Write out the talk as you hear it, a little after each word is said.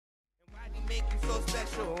make you so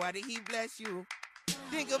special? Why did he bless you?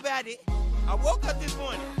 Think about it. I woke up this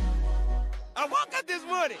morning.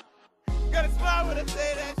 Got a smile when I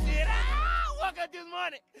say that shit. I woke up this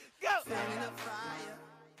morning. Go.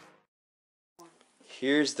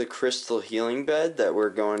 Here's the crystal healing bed that we're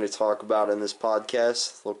going to talk about in this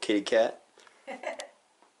podcast. Little kitty cat.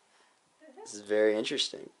 This is very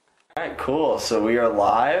interesting. All right, cool. So we are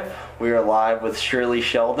live. We are live with Shirley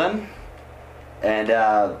Sheldon.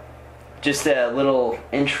 And just a little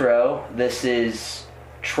intro. This is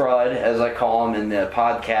Trud, as I call him in the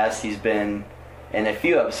podcast. He's been in a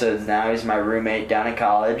few episodes now. He's my roommate down in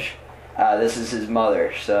college. This is his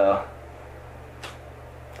mother, so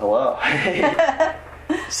hello.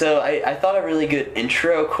 So I thought a really good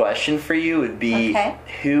intro question for you would be,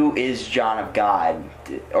 Who is John of God?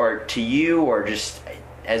 Or to you, or just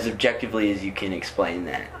as objectively as you can explain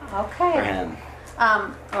that for him.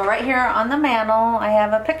 Well, right here on the mantle, I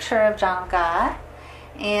have a picture of John of God.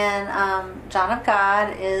 And John of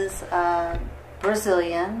God is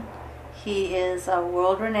Brazilian. He is a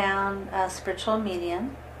world-renowned spiritual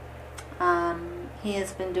medium. He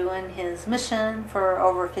has been doing his mission for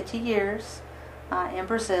over 50 years in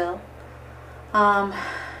Brazil.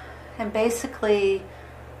 And basically,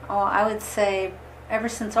 I would say ever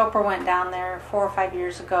since Oprah went down there 4 or 5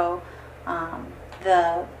 years ago,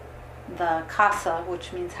 the casa,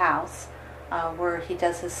 which means house, where he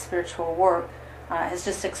does his spiritual work, has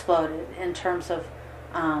just exploded in terms of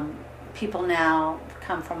people now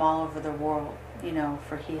come from all over the world,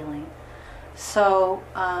 for healing. So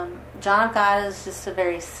John of God is just a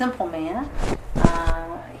very simple man.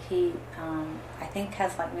 He, I think,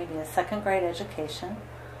 has like maybe a second grade education,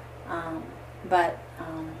 but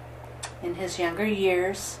in his younger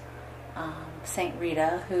years, Saint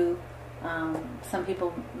Rita, who some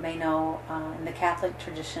people may know in the Catholic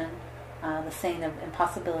tradition, the Saint of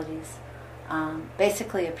Impossibilities,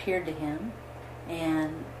 basically appeared to him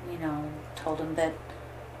and, told him that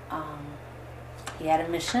he had a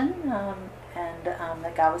mission and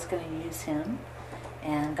that God was going to use him,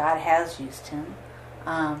 and God has used him.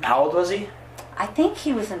 How old was he? I think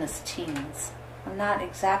he was in his teens. I'm not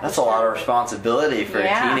exactly That's sure. a lot of responsibility for a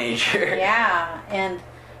teenager. Yeah, and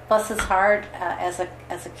bless his heart, as a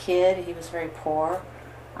kid, he was very poor.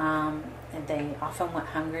 And they often went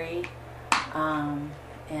hungry.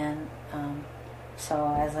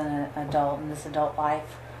 So as an adult, in his adult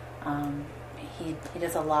life, he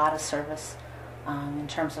does a lot of service in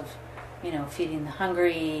terms of, feeding the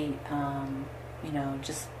hungry,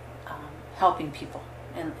 just helping people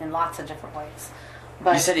in lots of different ways.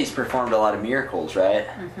 But you said he's performed a lot of miracles, right?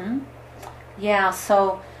 Mm-hmm. Yeah,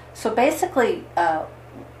 so basically,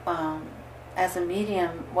 as a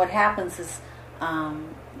medium, what happens is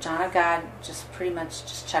John of God just pretty much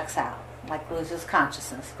just checks out, like loses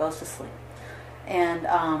consciousness, goes to sleep. And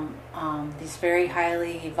these very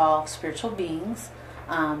highly evolved spiritual beings,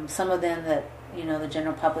 some of them that the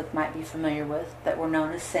general public might be familiar with, that were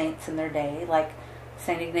known as saints in their day, like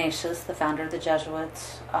Saint Ignatius, the founder of the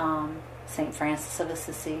Jesuits, Saint Francis of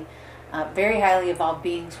Assisi. Very highly evolved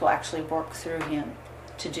beings will actually work through him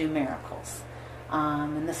to do miracles.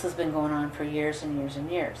 And this has been going on for years and years and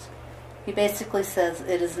years. He basically says,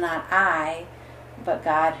 it is not I, but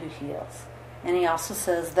God who heals. And he also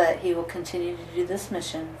says that he will continue to do this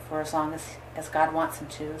mission for as long as God wants him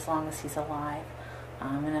to, as long as he's alive.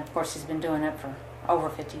 And of course he's been doing it for over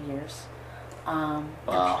 50 years.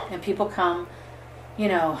 Wow. And people come,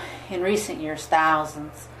 in recent years,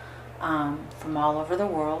 thousands, from all over the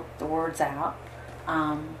world. The word's out.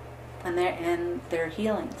 And their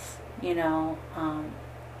healings,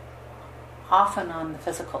 often on the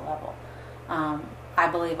physical level. I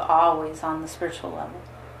believe always on the spiritual level.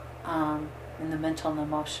 In the mental and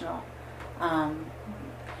emotional,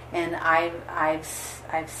 and I've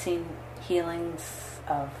seen healings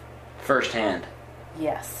of firsthand.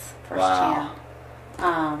 Yes, firsthand.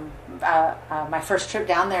 Wow. My first trip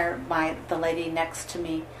down there, the lady next to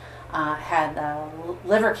me had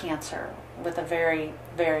liver cancer with a very,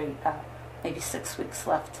 very maybe 6 weeks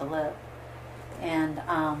left to live, and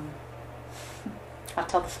I'll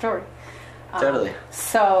tell the story. Totally.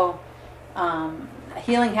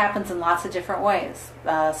 Healing happens in lots of different ways.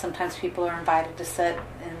 Sometimes people are invited to sit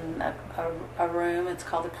in a room, it's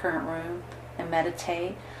called the current room, and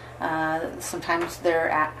meditate. Sometimes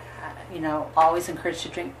they're always encouraged to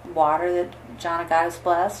drink water that John of God has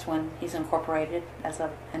blessed when he's incorporated as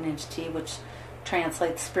an entity, which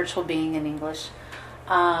translates spiritual being in English.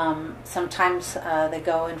 Sometimes they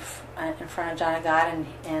go in front of John of God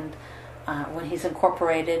and when he's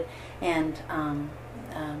incorporated, and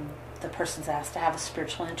the person's asked to have a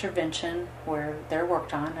spiritual intervention where they're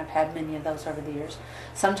worked on. I've had many of those over the years.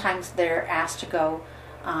 Sometimes they're asked to go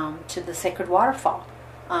to the sacred waterfall,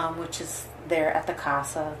 which is there at the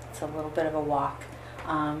casa. It's a little bit of a walk,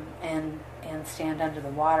 and stand under the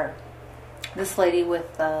water. This lady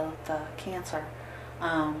with the cancer,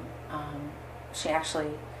 she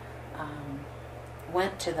actually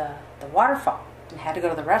went to the waterfall and had to go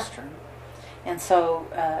to the restroom. And so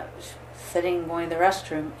going to the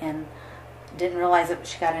restroom and didn't realize that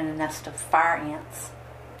she got in a nest of fire ants,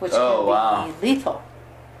 which can be lethal.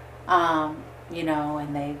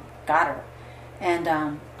 And they got her. And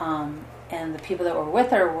the people that were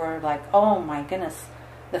with her were like, oh my goodness.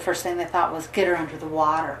 The first thing they thought was get her under the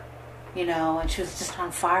water, and she was just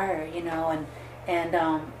on fire, and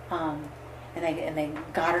they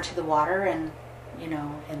got her to the water, and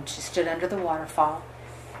she stood under the waterfall.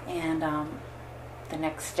 And the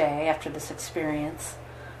next day after this experience,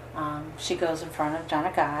 she goes in front of John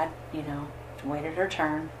of God, waited her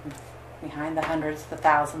turn behind the hundreds, the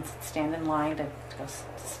thousands that stand in line to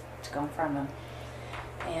go in front of him.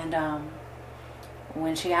 And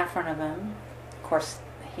when she got in front of him, of course,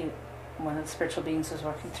 one of the spiritual beings was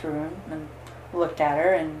working through him and looked at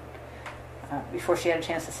her, and before she had a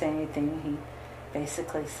chance to say anything, he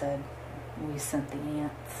basically said, "We sent the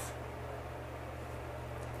ants."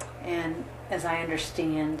 And as I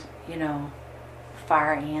understand,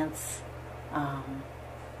 fire ants,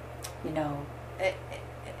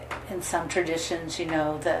 in some traditions,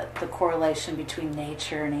 the correlation between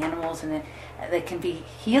nature and animals, and they can be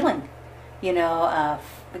healing,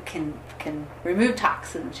 can remove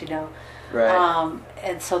toxins, Right.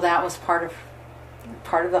 And so that was part of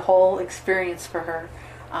the whole experience for her,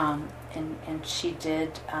 and she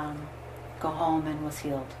did go home and was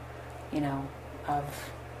healed,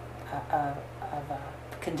 of a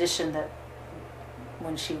condition that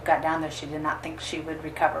when she got down there she did not think she would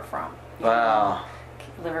recover from. Wow.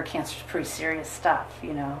 Liver cancer is pretty serious stuff,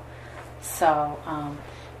 So,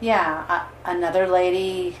 another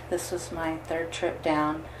lady, this was my third trip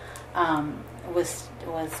down, was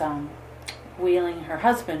wheeling her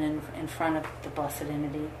husband in front of the Blessed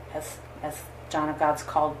Entity, as John of God's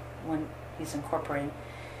called when he's incorporating.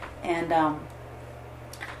 And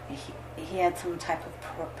he had some type of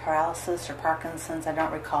paralysis or Parkinson's, I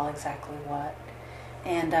don't recall exactly what.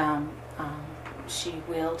 And she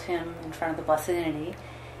wheeled him in front of the Blessed Entity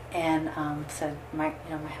and said, I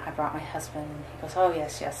brought my husband. And he goes, oh,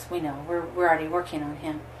 yes, we know. We're already working on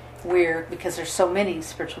him. Because there's so many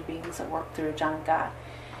spiritual beings that work through John of God.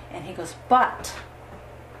 And he goes, but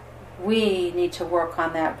we need to work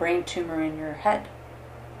on that brain tumor in your head.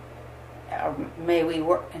 May we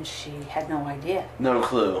work? And she had no idea. No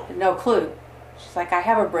clue. She's like, I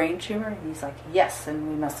have a brain tumor. And he's like, yes, and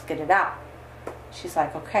we must get it out. She's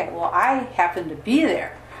like, okay, well, I happen to be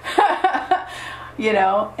there.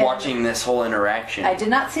 Watching this whole interaction. I did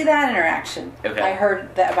not see that interaction. Okay. I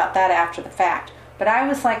heard about that after the fact. But I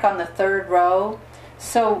was like on the third row.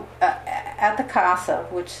 So at the Casa,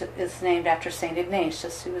 which is named after St.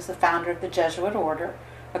 Ignatius, who was the founder of the Jesuit order,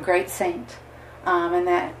 a great saint. And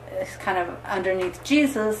that is kind of underneath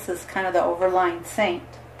Jesus is kind of the overlying saint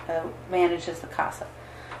who manages the Casa.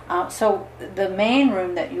 So the main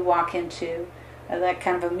room that you walk into, that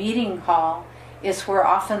kind of a meeting hall, is where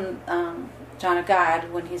often John of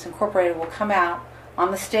God, when he's incorporated, will come out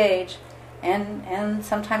on the stage and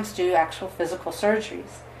sometimes do actual physical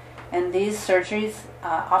surgeries. And these surgeries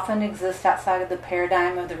often exist outside of the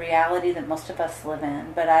paradigm of the reality that most of us live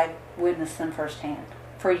in, but I've witnessed them firsthand.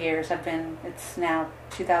 For years, it's now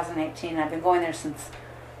 2018, I've been going there since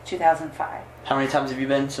 2005. How many times have you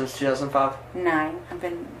been since 2005? 9. I've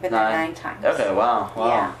been there 9 times. Okay, wow.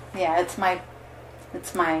 Yeah, it's my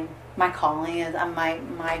calling,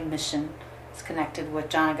 my mission. It's connected with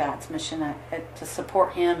John of God's mission to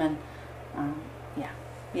support him and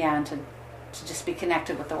and to just be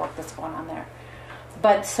connected with the work that's going on there.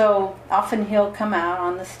 But so often he'll come out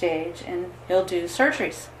on the stage and he'll do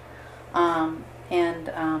surgeries. And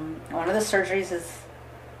one of the surgeries is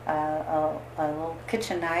a little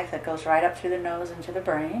kitchen knife that goes right up through the nose into the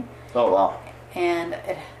brain. Oh, wow. And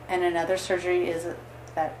another surgery is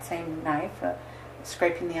that same knife,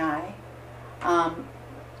 scraping the eye.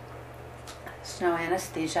 There's no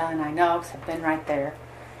anesthesia, and I know because I've been right there.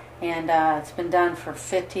 And it's been done for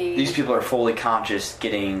 50... These people are fully conscious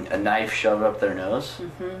getting a knife shoved up their nose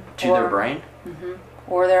to their brain? Mm-hmm.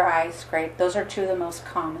 Or their eyes scraped. Those are two of the most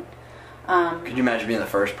common. Could you imagine being the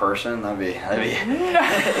first person? That'd be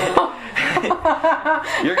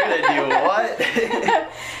You're gonna do what?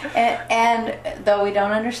 and though we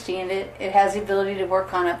don't understand it, it has the ability to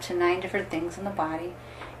work on up to 9 different things in the body,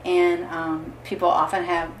 And people often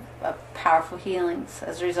have powerful healings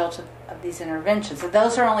as a result of these interventions. And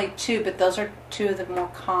those are only two, but those are two of the more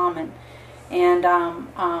common. And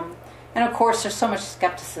of course, there's so much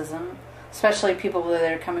skepticism, especially people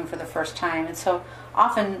that are coming for the first time. And so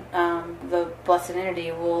often the Blessed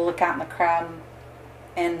Entity will look out in the crowd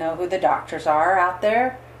and know who the doctors are out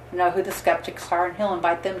there, know who the skeptics are, and he'll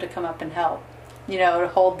invite them to come up and help,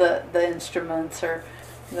 to hold the instruments or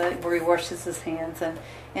where he washes his hands.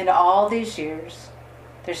 And all these years,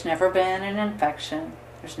 there's never been an infection.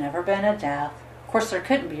 There's never been a death. Of course, there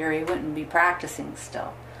couldn't be, or he wouldn't be practicing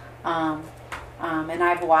still. And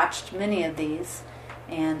I've watched many of these,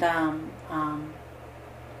 and the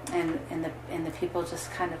people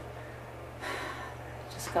just kind of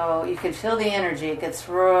just go. You can feel the energy. It gets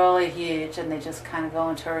really huge, and they just kind of go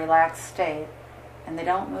into a relaxed state, and they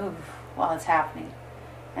don't move while it's happening,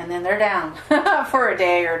 and then they're down for a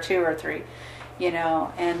day or two or three,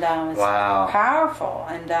 and it's wow. powerful.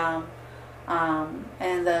 And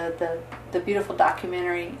the beautiful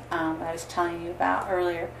documentary I was telling you about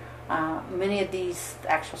earlier. Many of these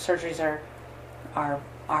actual surgeries are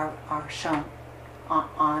shown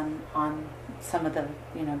on some of the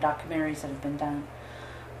documentaries that have been done.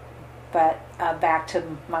 But back to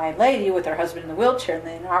my lady with her husband in the wheelchair and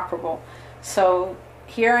the inoperable. So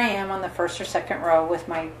here I am on the first or second row with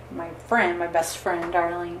my friend, my best friend,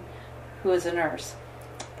 Darlene, who is a nurse.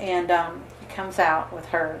 And he comes out with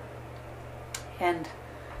her. And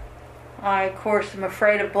I, of course, am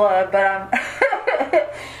afraid of blood, but I'm...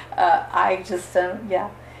 I just, yeah.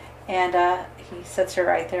 And he sits her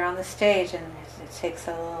right there on the stage, and it takes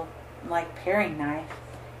a little, paring knife,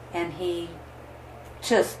 and he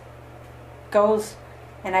just goes,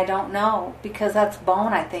 and I don't know, because that's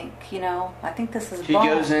bone, I think, I think this is bone. He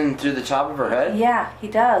goes in through the top of her head? Yeah, he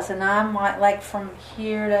does, and I'm like from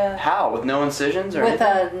here to... How? With no incisions or with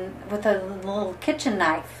anything? With a little kitchen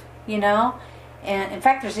knife, And in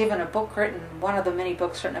fact, there's even a book written, one of the many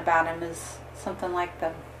books written about him is something like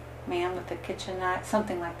The Man with the Kitchen Knife,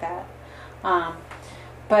 something like that. Yeah,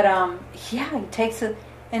 he takes it,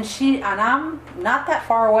 and I'm not that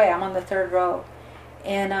far away. I'm on the third row,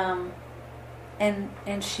 and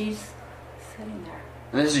she's sitting there.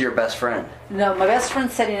 And this is your best friend? No, my best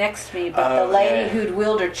friend's sitting next to me, but the lady who'd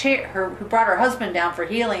wheeled her chair, who brought her husband down for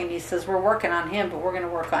healing, and he says, we're working on him, but we're going to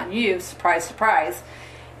work on you. Surprise, surprise.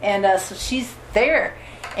 And so she's there,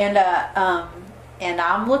 and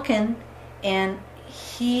I'm looking, and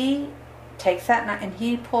he takes that knife and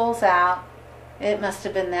he pulls out. It must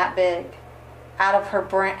have been that big, out of her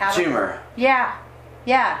brain. Tumor. Yeah,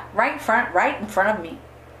 right in front of me,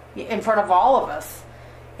 in front of all of us,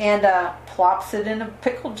 and plops it in a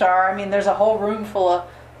pickle jar. I mean, there's a whole room full of,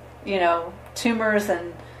 tumors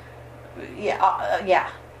and yeah.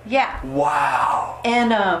 Wow.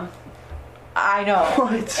 And I know.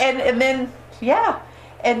 What? And then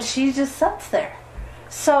and she just sits there.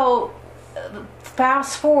 So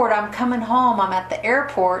fast forward, I'm coming home, I'm at the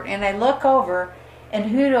airport, and I look over, and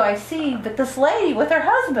who do I see but this lady with her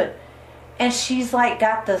husband, and she's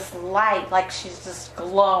got this light, she's just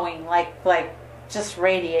glowing, just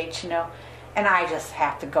radiates, and I just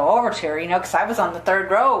have to go over to her, because I was on the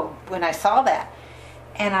third row when I saw that,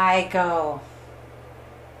 and I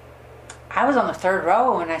was on the third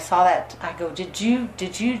row when I saw that. I go, did you?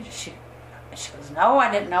 She goes, no,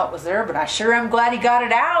 I didn't know it was there, but I sure am glad he got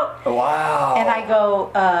it out. Wow. And I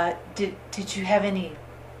go, did you have any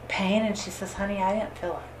pain? And she says, honey, I didn't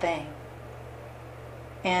feel a thing.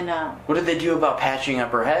 And what did they do about patching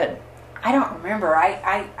up her head? I don't remember.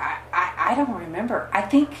 I don't remember. I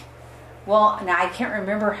think, now I can't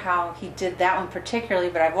remember how he did that one particularly,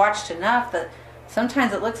 but I've watched enough that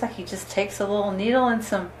sometimes it looks like he just takes a little needle and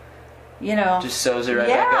some, just sews it right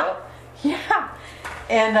back up? Yeah.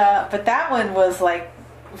 And but that one was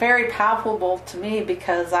very palpable to me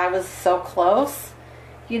because I was so close,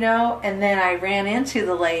 and then I ran into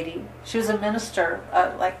the lady. She was a minister,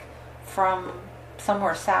 from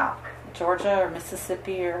somewhere south, Georgia or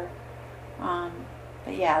Mississippi or,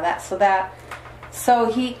 but yeah,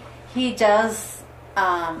 so he does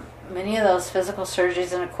many of those physical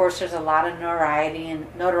surgeries, and of course there's a lot of notoriety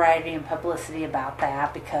and publicity about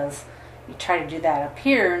that because you try to do that up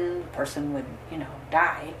here and the person would,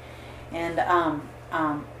 die. And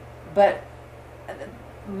but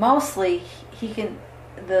mostly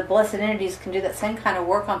the blessed entities can do that same kind of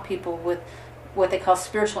work on people with what they call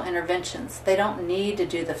spiritual interventions. They don't need to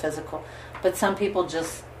do the physical, but some people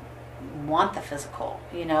just want the physical,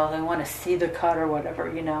 they want to see the cut or whatever,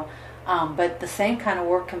 but the same kind of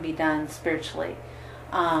work can be done spiritually.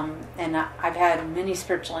 And I've had many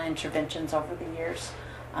spiritual interventions over the years.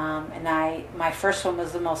 And my first one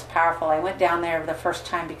was the most powerful. I went down there the first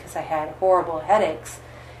time because I had horrible headaches.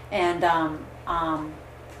 And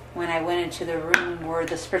when I went into the room where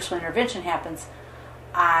the spiritual intervention happens,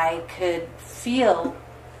 I could feel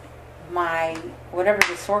my, whatever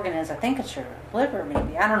this organ is, I think it's your liver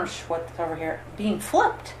maybe, I don't know what's over here, being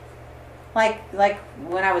flipped. Like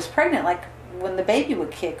when I was pregnant, like when the baby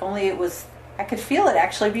would kick, only it was, I could feel it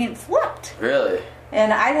actually being flipped. Really?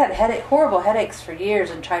 And I'd had horrible headaches for years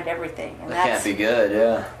and tried everything. And that can't be good,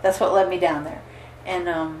 yeah. That's what led me down there.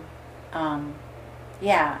 And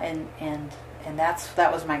yeah, and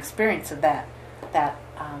that was my experience of that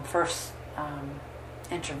first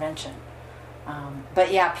intervention.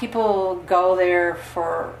 But yeah, people go there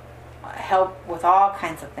for help with all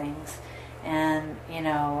kinds of things, and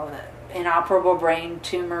inoperable brain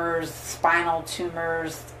tumors, spinal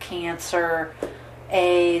tumors, cancer,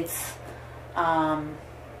 AIDS,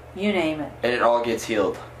 you name it. And it all gets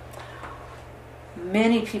healed.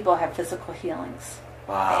 Many people have physical healings.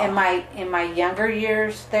 Wow. In my younger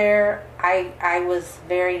years there, I was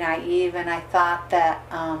very naive, and I thought that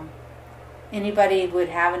anybody would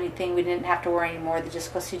have anything, we didn't have to worry anymore. They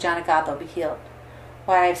just go see John of God, they'll be healed.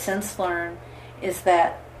 What I've since learned is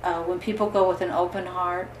that when people go with an open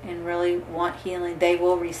heart and really want healing, they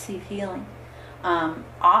will receive healing.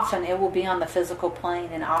 Often it will be on the physical plane,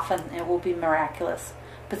 and often it will be miraculous.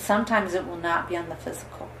 But sometimes it will not be on the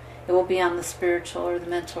physical. It will be on the spiritual or the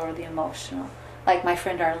mental or the emotional. Like my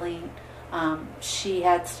friend Arlene, she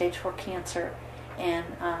had stage 4 cancer, and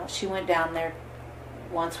she went down there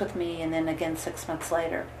once with me and then again 6 months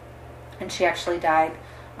later. And she actually died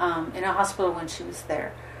in a hospital when she was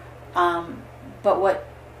there. But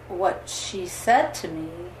what she said to me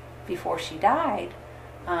before she died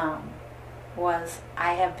was,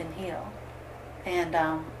 I have been healed. And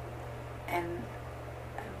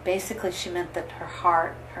basically she meant that her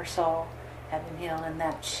heart, her soul had been healed, and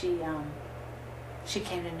that she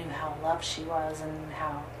came to know how loved she was and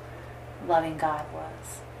how loving God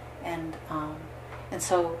was. And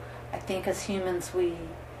so I think as humans we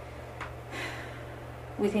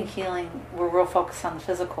think healing, we're real focused on the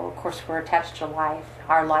physical. Of course, we're attached to life,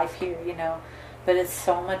 our life here, but it's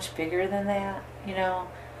so much bigger than that,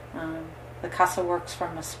 The Casa works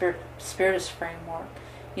from a spiritist framework,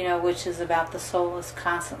 which is about the soul is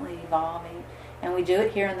constantly evolving. And we do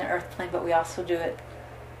it here in the earth plane, but we also do it,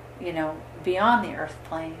 beyond the earth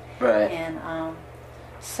plane. Right. And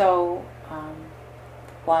so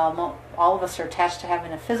while all of us are attached to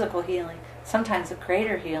having a physical healing, sometimes the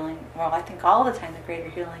greater healing, well, I think all the time the greater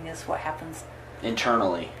healing is what happens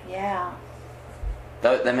internally. Yeah.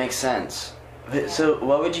 That makes sense. Yeah. So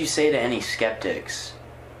what would you say to any skeptics?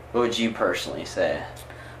 What would you personally say?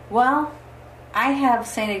 Well, I have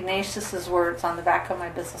St. Ignatius's words on the back of my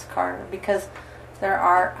business card, because there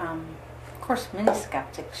are, of course, many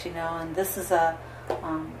skeptics, and this is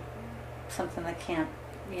something that can't,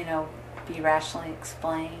 be rationally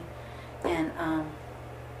explained. And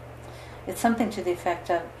it's something to the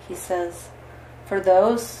effect of, he says, for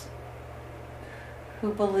those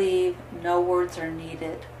who believe, no words are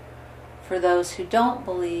needed. For those who don't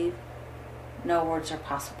believe, no words are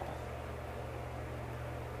possible.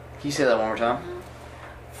 Can you say that one more time?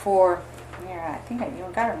 Mm-hmm. I think I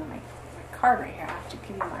even got it on my card right here. I have to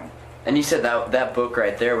give you my... And you said that book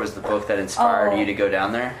right there was the book that inspired you to go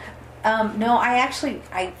down there? No, I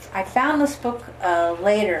found this book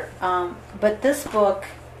later. But this book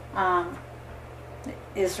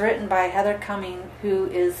is written by Heather Cumming, who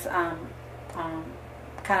is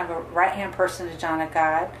kind of a right-hand person to John of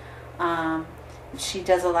God. She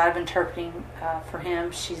does a lot of interpreting for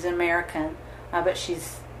him. She's an American, but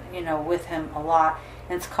she's, with him a lot.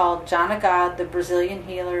 And it's called John of God, the Brazilian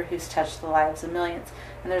Healer Who's Touched the Lives of Millions.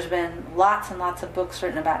 And there's been lots and lots of books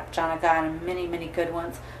written about John of God, and many, many good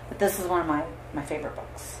ones. But this is one of my favorite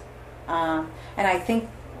books. And I think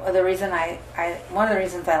the reason one of the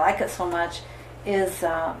reasons I like it so much is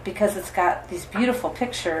because it's got these beautiful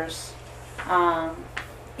pictures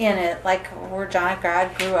in it, like where John of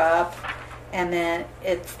God grew up. And then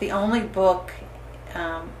it's the only book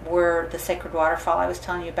where the sacred waterfall I was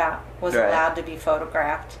telling you about was allowed to be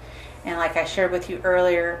photographed. And like I shared with you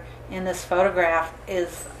earlier, in this photograph it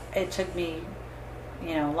took me,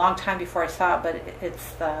 a long time before I saw it, but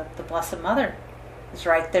it's the Blessed Mother is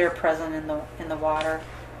right there present in the water.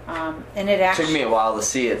 And it actually took me a while to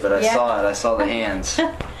see it, but I saw it. I saw the hands.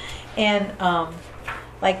 And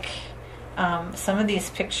some of these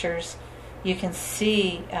pictures, you can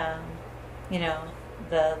see,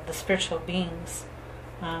 the spiritual beings.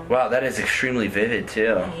 Wow, that is extremely vivid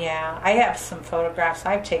too. Yeah, I have some photographs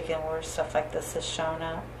I've taken where stuff like this has shown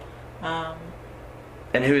up.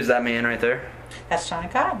 And who is that man right there? That's John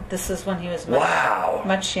of God. This is when he was Wow.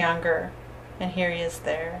 much younger. And here he is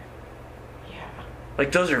there. Yeah.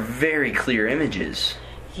 Like, those are very clear images.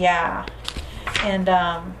 Yeah. And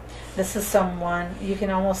this is someone, you can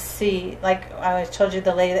almost see, like I told you,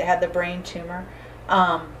 the lady that had the brain tumor.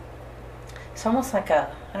 It's almost like I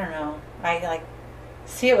don't know, I like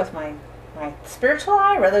see it with my spiritual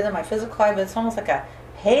eye rather than my physical eye, but it's almost like a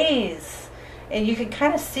haze. And you can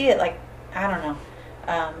kind of see it, like, I don't know,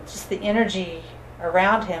 just the energy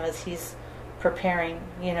around him as he's preparing,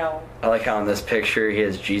 I like how in this picture he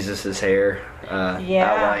has Jesus's hair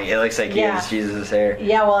Yeah. outlining. It looks like he has Jesus's hair.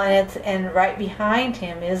 Yeah, well, and right behind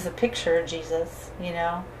him is a picture of Jesus,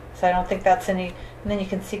 So I don't think that's any. And then you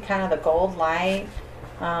can see kind of the gold light.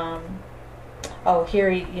 Here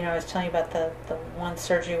I was telling you about the one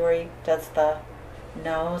surgery where he does the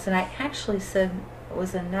nose, and I actually said it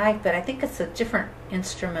was a knife, but I think it's a different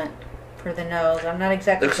instrument for the nose. I'm not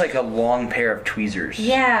exactly. Looks like a long pair of tweezers.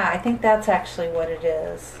 Yeah, I think that's actually what it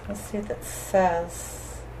is. Let's see if it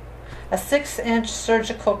says. A 6-inch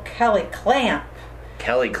surgical Kelly clamp.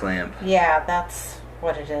 Kelly clamp. Yeah, that's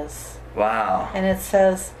what it is. Wow. And it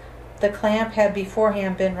says, the clamp had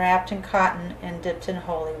beforehand been wrapped in cotton and dipped in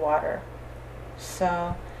holy water.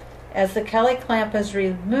 So, as the Kelly clamp is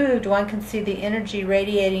removed, one can see the energy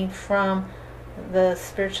radiating from the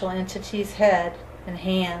spiritual entity's head and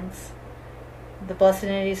hands. The Blessed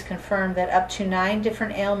Entities confirm that up to 9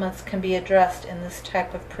 different ailments can be addressed in this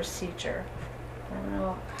type of procedure. I don't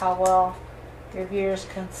know how well your viewers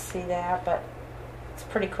can see that, but it's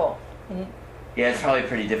pretty cool. Yeah, it's probably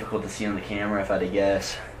pretty difficult to see on the camera if I had to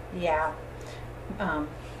guess. Yeah.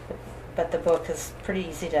 But the book is pretty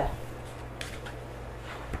easy to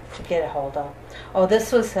get a hold of. Oh,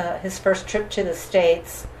 this was his first trip to the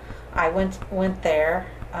States. I went there.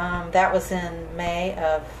 That was in May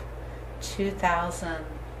of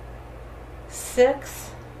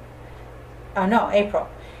 2006. Oh no, April.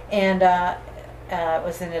 And it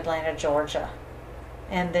was in Atlanta, Georgia.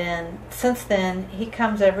 And then since then, he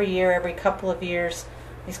comes every year, every couple of years.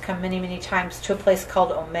 He's come many, many times to a place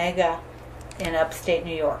called Omega in upstate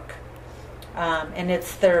New York. And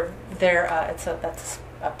it's that's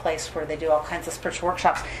a place where they do all kinds of spiritual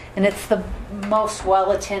workshops, and it's the most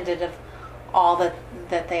well attended of all that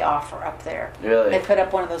they offer up there. Really? They put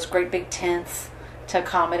up one of those great big tents to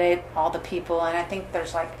accommodate all the people, and I think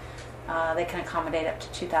there's like they can accommodate up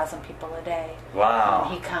to 2,000 people a day. Wow.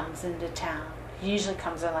 And he comes into town. He usually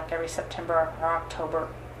comes in like every September or October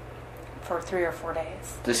for 3 or 4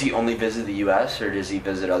 days. Does he only visit the U.S. or does he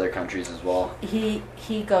visit other countries as well? He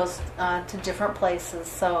goes to different places.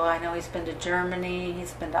 So I know he's been to Germany.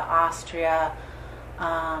 He's been to Austria.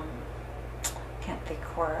 Can't think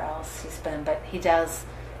where else he's been, but he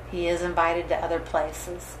is invited to other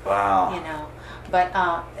places. Wow. But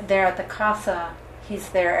there at the Casa, he's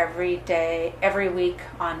there every day, every week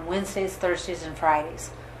on Wednesdays, Thursdays, and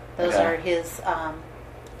Fridays. Those are his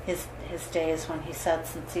days when he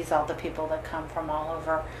sits and sees all the people that come from all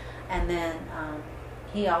over. And then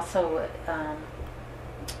he also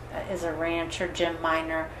is a rancher, gem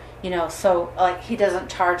miner, so like he doesn't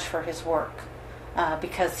charge for his work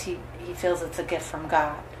because he feels it's a gift from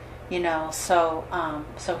God, so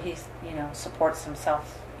he's supports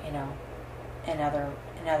himself in other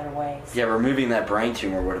ways. Yeah, removing that brain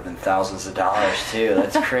tumor would have been thousands of dollars too.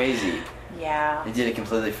 That's crazy. Yeah. They did it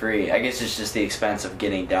completely free. I guess it's just the expense of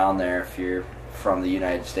getting down there if you're from the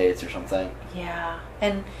United States or something. Yeah.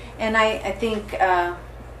 And I think,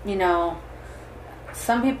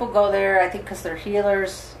 some people go there, I think, because they're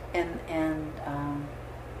healers and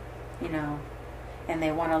and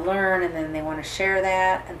they want to learn and then they want to share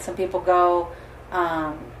that. And some people go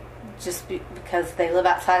because they live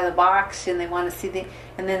outside of the box and they want to see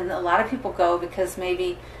and then a lot of people go because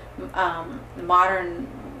maybe modern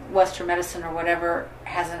Western medicine or whatever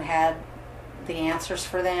hasn't had the answers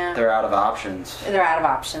for them. They're out of options.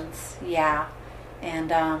 Yeah.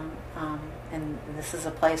 And this is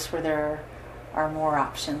a place where there are more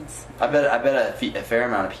options. I bet a fair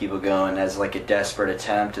amount of people go in as like a desperate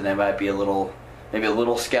attempt, and they might be maybe a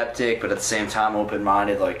little skeptic, but at the same time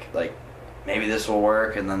open-minded, like maybe this will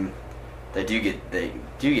work, and then they do get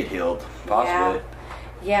healed, possibly.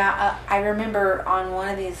 Yeah, I remember on one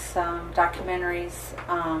of these documentaries,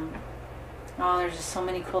 there's just so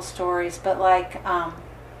many cool stories, but like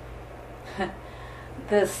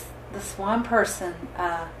this one person,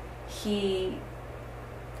 he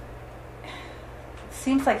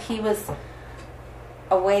seems like he was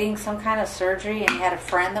awaiting some kind of surgery, and he had a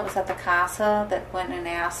friend that was at the Casa that went and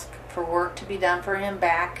asked for work to be done for him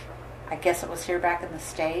back, I guess it was here back in the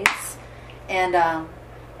States, and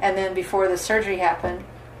And then before the surgery happened,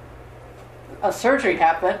 a surgery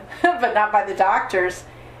happened, but not by the doctors,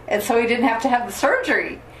 and so he didn't have to have the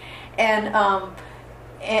surgery. And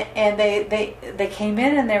they came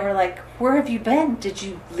in and they were like, "Where have you been? Did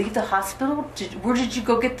you leave the hospital? Where did you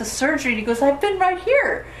go get the surgery?" And he goes, "I've been right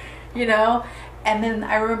here," you know. And then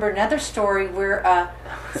I remember another story where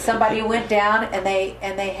somebody went down and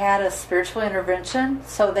they had a spiritual intervention.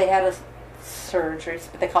 So they had a surgery,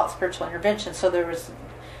 but they call it spiritual intervention. So there was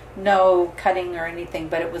no cutting or anything,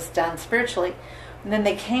 but it was done spiritually. And then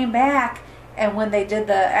they came back, and when they did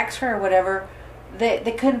the X-ray or whatever,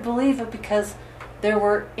 they couldn't believe it because there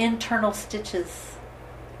were internal stitches.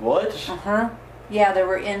 What? Yeah, there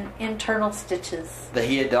were internal stitches. That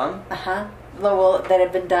he had done? Well, that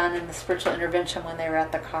had been done in the spiritual intervention when they were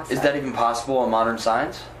at the CASA. Is that even possible in modern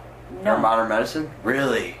science? No. Or modern medicine?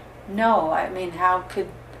 Really? No, I mean,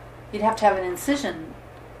 you'd have to have an incision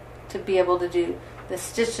to be able to do the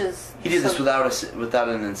stitches. He did this without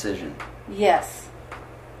an incision? Yes.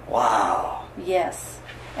 Wow. Yes.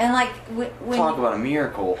 And like when talk about a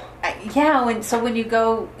miracle. When you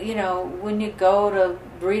go, when you go to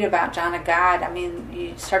read about John of God, I mean,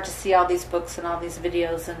 you start to see all these books and all these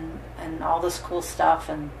videos and all this cool stuff,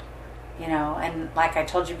 and and like I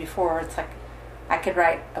told you before, it's like I could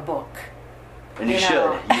write a book. And you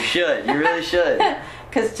should. You should. You really should.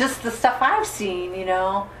 Because just the stuff I've seen,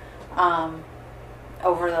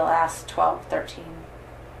 over the last 12, 13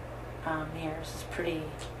 years is pretty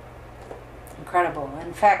incredible.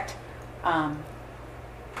 In fact, I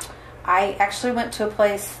actually went to a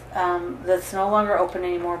place that's no longer open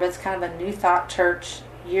anymore, but it's kind of a New Thought church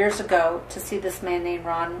years ago to see this man named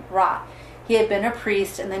Ron Rott. He had been a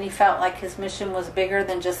priest, and then he felt like his mission was bigger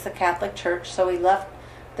than just the Catholic Church, so he left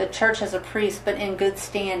the church as a priest, but in good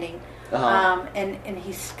standing. And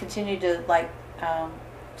he's continued to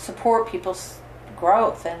support people's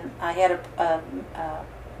growth. And I had a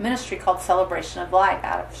ministry called Celebration of Life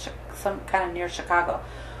out of some kind of near Chicago.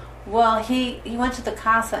 Well, he went to the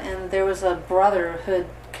CASA, and there was a brotherhood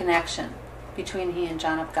connection between he and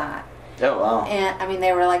John of God. Oh, wow. And I mean,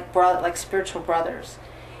 they were like spiritual brothers.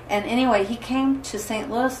 And anyway, he came to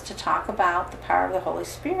St. Louis to talk about the power of the Holy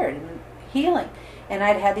Spirit and healing. And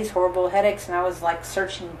I'd had these horrible headaches, and I was like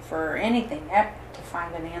searching for anything to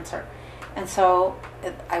find an answer. And so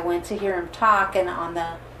I went to hear him talk, and on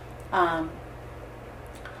the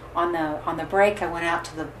break, I went out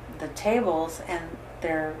to the tables, and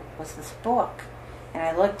there was this book. And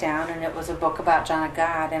I looked down, and it was a book about John of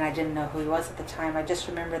God, and I didn't know who he was at the time. I just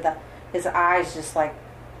remember that his eyes just like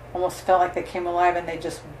almost felt like they came alive, and they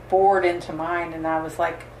just bored into mine, and I was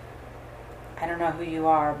like, I don't know who you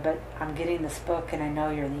are, but I'm getting this book, and I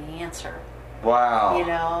know you're the answer.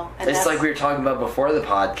 Wow. And it's like we were talking about before the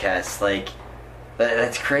podcast. Like,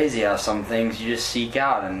 that's crazy how some things you just seek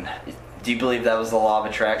out. And do you believe that was the law of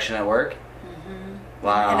attraction at work? Mm-hmm.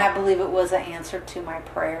 Wow. And I believe it was an answer to my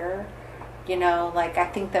prayer. I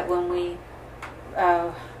think that when we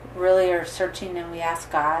really are searching and we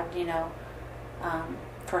ask God,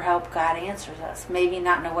 for help, God answers us. Maybe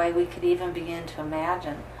not in a way we could even begin to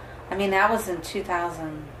imagine. I mean, that was in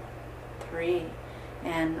 2003,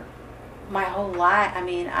 and my whole life,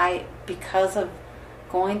 because of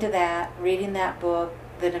going to that, reading that book,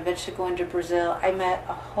 then eventually going to Brazil, I met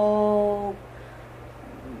a whole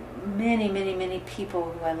many, many, many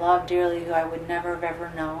people who I love dearly, who I would never have ever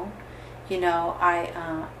known. I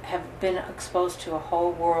have been exposed to a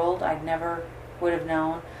whole world I never would have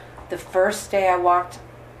known. The first day I walked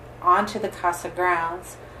onto the CASA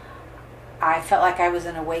grounds, I felt like I was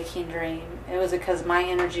in a waking dream. It was because my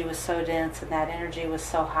energy was so dense and that energy was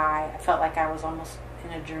so high. I felt like I was almost in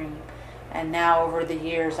a dream. And now over the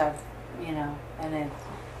years I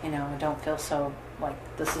don't feel so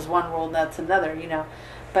like this is one world, that's another,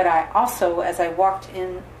 But I also, as I walked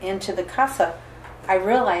into the CASA, I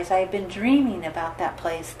realized I had been dreaming about that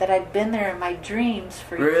place, that I'd been there in my dreams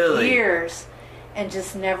for years and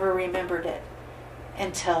just never remembered it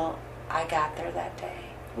until I got there that day.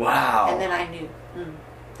 Wow. And then I knew,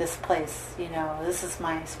 this place, this is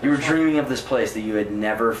my special. You were dreaming of this place that you had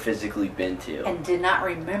never physically been to. And did not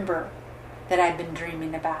remember that I'd been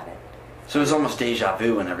dreaming about it. So it was almost deja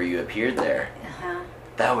vu whenever you appeared there. Uh-huh.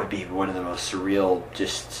 That would be one of the most surreal,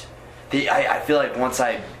 I feel like once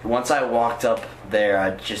I walked up there,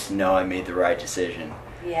 I just know I made the right decision.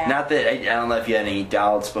 Yeah. Not that, I don't know if you had any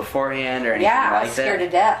doubts beforehand or anything like that. Yeah, I was scared to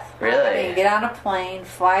death. Really? Get on a plane,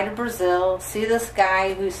 fly to Brazil, see this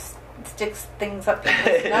guy who sticks things up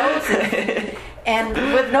his nose, and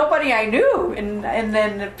with nobody I knew. And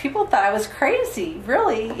then people thought I was crazy,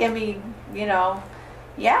 really.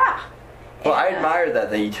 Yeah. Well, I And, admire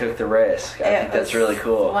that you took the risk. I think that's really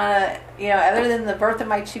cool. Other than the birth of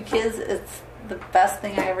my 2 kids, it's the best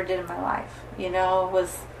thing I ever did in my life.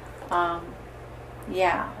 Was,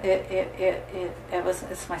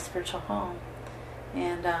 it's my spiritual home,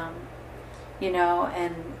 and there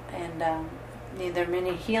are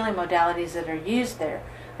many healing modalities that are used there,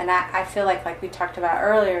 and I feel like we talked about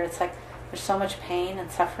earlier, it's like there's so much pain and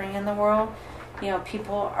suffering in the world.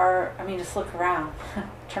 People are, just look around,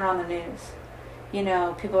 turn on the news.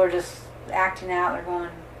 People are just acting out, they're going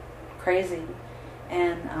crazy.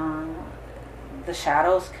 And the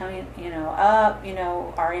shadows coming, up,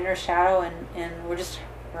 our inner shadow, and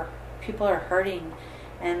people are hurting,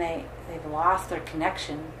 and they've lost their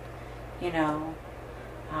connection,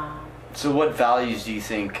 So what values do you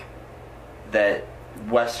think that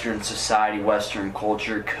Western society, Western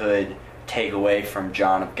culture could take away from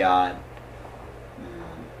John of God?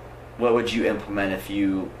 What would you implement if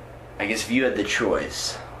you had the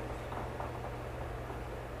choice?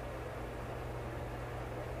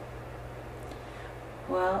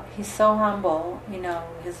 Well, he's so humble.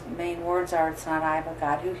 His main words are, "It's not I, but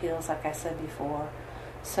God who heals," like I said before.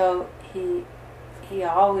 So he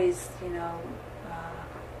always, he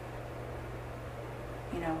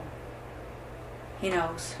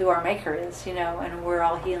knows who our Maker is, and where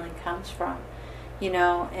all healing comes from,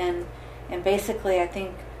 and basically I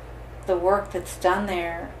think the work that's done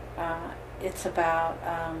there, it's about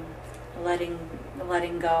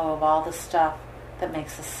letting go of all the stuff that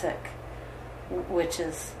makes us sick, which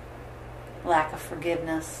is lack of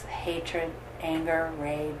forgiveness, hatred, anger,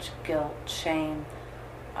 rage, guilt, shame,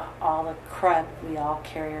 all the crud we all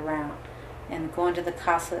carry around. And going to the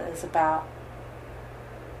Casa is about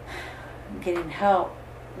getting help,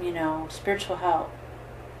 spiritual help,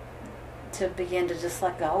 to begin to just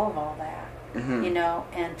let go of all that,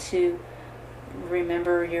 and to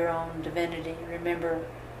remember your own divinity, remember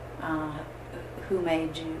who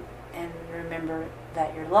made you, and remember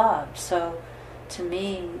that you're loved. So to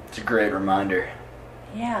me, it's a great reminder.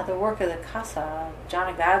 Yeah, the work of the Casa, John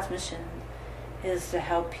of God's mission, is to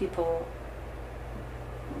help people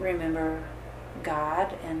remember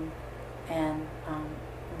God and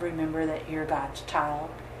remember that you're God's child,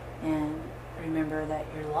 and remember that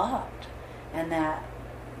you're loved, and that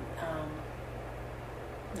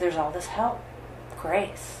there's all this help,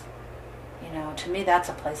 grace. To me, that's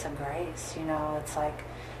a place of grace. It's like,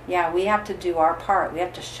 yeah, we have to do our part. We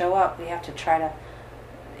have to show up. We have to try to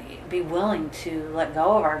be willing to let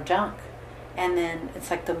go of our junk. And then it's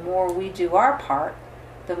like the more we do our part,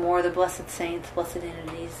 the more the blessed saints, blessed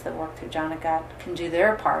entities that work through John of God can do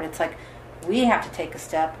their part. It's like we have to take a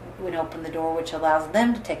step and open the door, which allows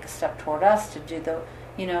them to take a step toward us to do the,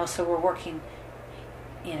 so we're working,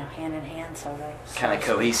 hand in hand, so kind of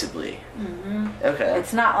cohesively. Mm-hmm. Okay.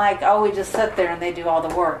 It's not like, we just sit there and they do all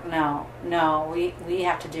the work. No, we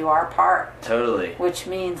have to do our part. Totally. Which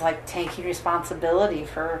means like taking responsibility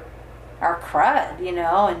for our crud,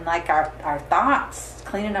 and like our thoughts,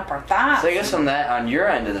 cleaning up our thoughts. So I guess on your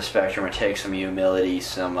end of the spectrum, it takes some humility,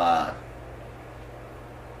 some to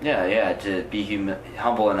be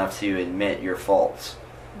humble enough to admit your faults.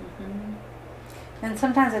 Mm-hmm. And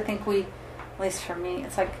sometimes I think at least for me,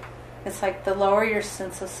 it's like the lower your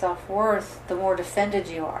sense of self-worth, the more defended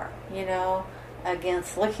you are,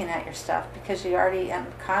 against looking at your stuff, because you already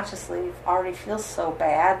unconsciously already feel so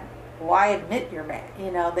bad. Why admit you're bad,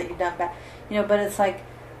 that you've done bad, but it's like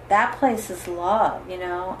that place is love,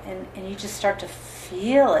 and you just start to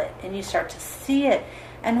feel it, and you start to see it,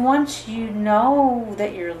 and once you know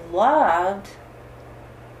that you're loved,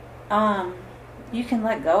 you can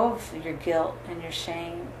let go of your guilt and your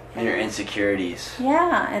shame and your insecurities.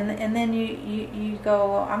 Yeah, and then you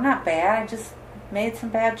go, I'm not bad, I just made some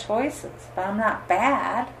bad choices, but I'm not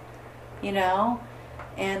bad,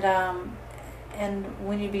 and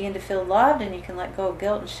when you begin to feel loved and you can let go of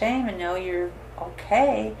guilt and shame and know you're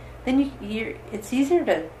okay, then it's easier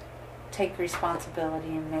to take responsibility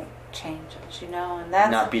and make changes, and that's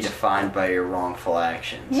not be defined by your wrongful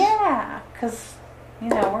actions. Yeah, because we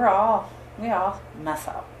all mess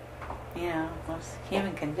up, it's a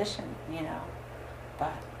human condition,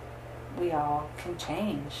 but we all can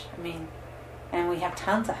change. And we have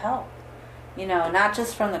tons of help, not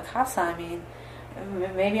just from the Casa.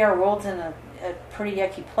 Maybe our world's in a pretty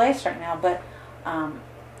yucky place right now, but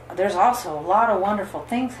there's also a lot of wonderful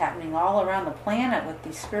things happening all around the planet with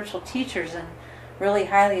these spiritual teachers and really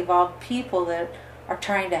highly evolved people that are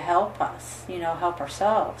trying to help us, help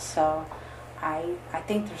ourselves. So I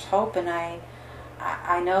think there's hope, and I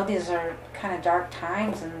know these are kind of dark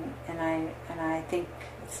times, and I think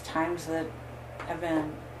it's times that have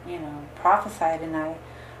been prophesied, and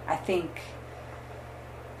I think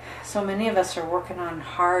so many of us are working on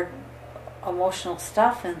hard emotional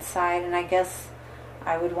stuff inside, and I guess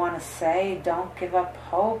I would want to say, don't give up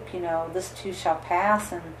hope. This too shall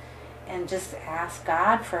pass, and just ask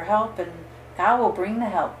God for help, and God will bring the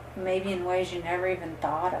help, maybe in ways you never even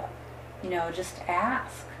thought of. Just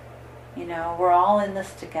ask. We're all in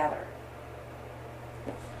this together.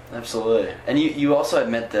 Absolutely. And you also had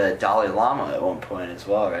met the Dalai Lama at one point as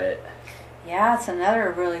well, right? Yeah, it's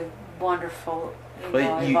another really wonderful.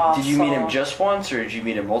 Did you meet him just once, or did you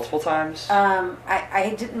meet him multiple times?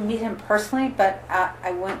 I didn't meet him personally, but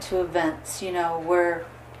I went to events, where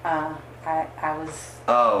I was.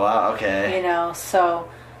 Oh, wow, okay. So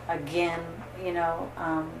again,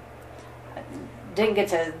 didn't get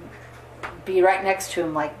to be right next to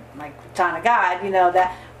him like John of God,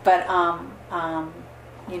 that, but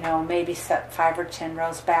maybe set 5 or 10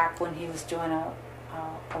 rows back when he was doing a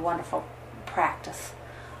wonderful practice.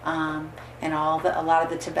 And a lot of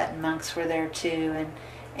the Tibetan monks were there too,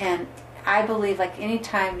 and I believe like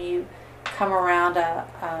anytime you come around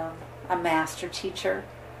a master teacher,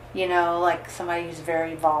 like somebody who's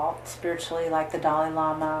very evolved spiritually, like the Dalai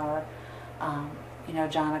Lama, or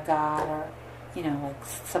John of God, or like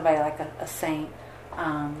somebody like a saint,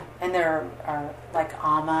 and there are like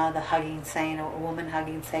Amma, the hugging saint, a woman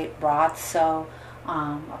hugging saint, Bratso,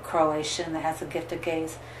 a Croatian that has the gift of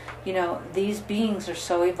gaze. These beings are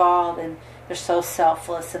so evolved, and they're so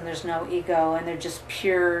selfless, and there's no ego, and they're just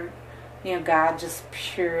pure, God just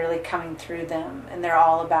purely coming through them, and they're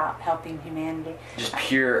all about helping humanity. Just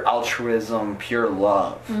pure altruism, pure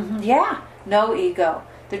love. Mm-hmm. Yeah, no ego.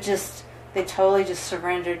 They totally just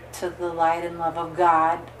surrendered to the light and love of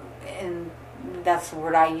God, and that's the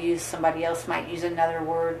word I use. Somebody else might use another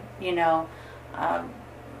word,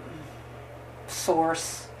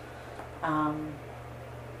 source.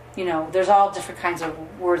 There's all different kinds of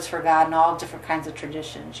words for God and all different kinds of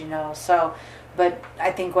traditions, So, but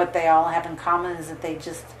I think what they all have in common is that they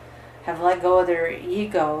just have let go of their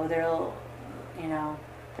ego, their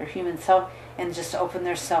human self, and just open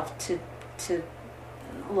their self to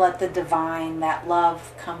let the divine, that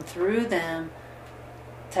love, come through them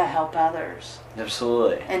to help others.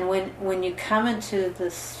 Absolutely. And when you come into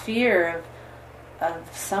the sphere of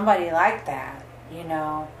somebody like that,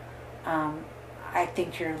 I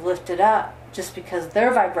think you're lifted up just because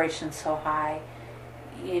their vibration's so high.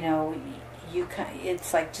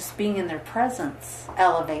 It's like just being in their presence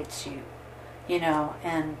elevates you.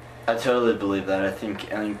 And I totally believe that. I think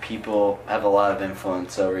people have a lot of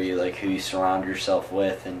influence over you, like who you surround yourself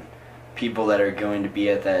with, and people that are going to be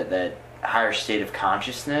at that higher state of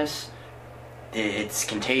consciousness. It's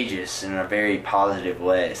contagious in a very positive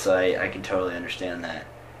way. So I can totally understand that.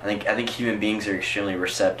 I think human beings are extremely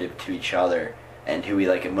receptive to each other and who we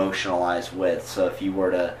like emotionalize with. So if you were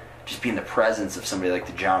to just be in the presence of somebody like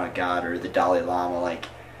the John of God or the Dalai Lama, like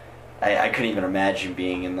I couldn't even imagine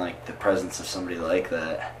being in like the presence of somebody like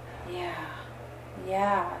that.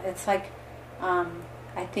 Yeah. It's like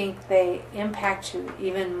I think they impact you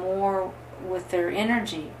even more with their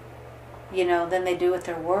energy, than they do with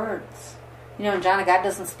their words. And John of God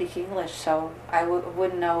doesn't speak English, so I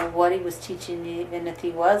wouldn't know what he was teaching me, even if he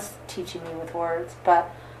was teaching me with words. But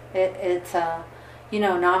it's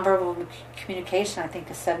nonverbal communication, I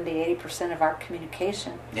think, is 70-80% of our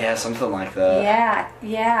communication. Yeah, something like that.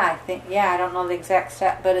 Yeah, I think, I don't know the exact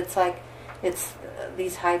stat, but it's like, it's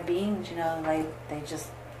these high beings,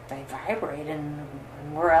 they vibrate, and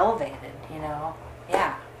we're elevated,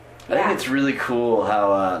 Yeah. I think it's really cool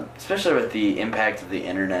how, especially with the impact of the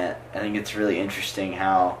internet, I think it's really interesting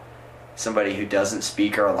how somebody who doesn't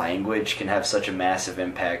speak our language can have such a massive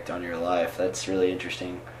impact on your life. That's really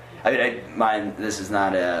interesting. This is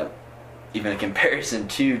not even a comparison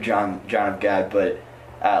to John of God, but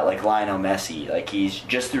like Lionel Messi, like he's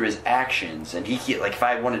just through his actions, and if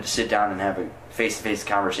I wanted to sit down and have a face-to-face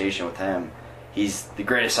conversation with him, he's the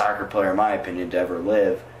greatest soccer player in my opinion to ever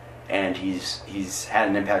live, and he's had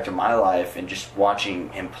an impact on my life, and just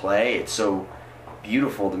watching him play, it's so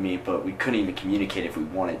beautiful to me. But we couldn't even communicate if we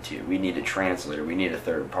wanted to. We need a translator. We need a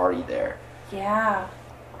third party there. Yeah,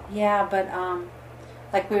 but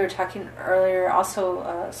like we were talking earlier, also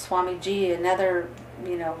Swamiji, another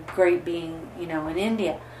great being in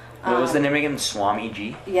India. What was the name again?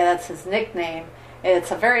 Swamiji? Yeah, that's his nickname.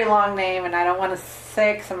 It's a very long name, and I don't want to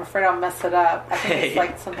say it because I'm afraid I'll mess it up. I think it's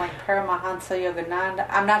like something like Paramahansa Yogananda.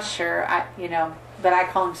 I'm not sure, but I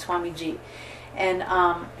call him Swamiji. And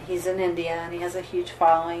he's in India, and he has a huge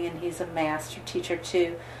following, and he's a master teacher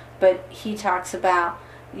too. But he talks about,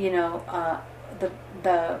 the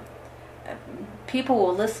people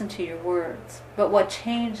will listen to your words, but what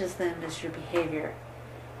changes them is your behavior.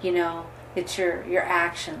 You know, it's your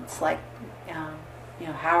actions, like, you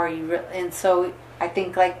know, how are you, and so I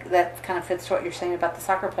think like that kind of fits to what you're saying about the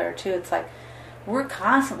soccer player too. It's like we're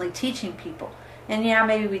constantly teaching people, and yeah,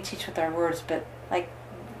 maybe we teach with our words, but like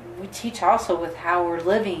we teach also with how we're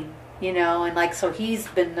living, you know, and like so he's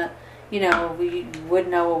been, you know, we would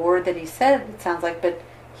know a word that he said, it sounds like, but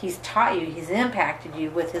he's taught you, he's impacted you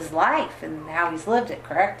with his life and how he's lived it,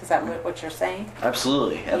 correct? Is that what you're saying?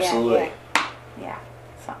 Absolutely. Yeah.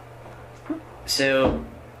 So,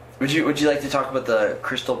 would you like to talk about the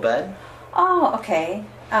crystal bed? Oh, okay.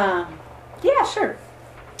 Yeah, sure.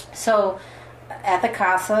 So, at the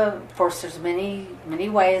Casa, of course, there's many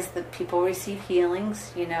ways that people receive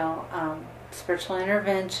healings. You know, spiritual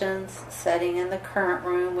interventions, setting in the current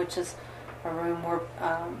room, which is a room where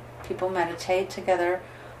people meditate together,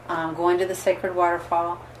 going to the sacred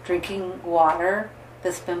waterfall, drinking water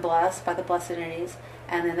that's been blessed by the blessed entities,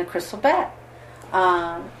 and then the crystal bed.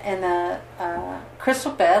 And the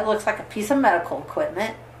crystal bed looks like a piece of medical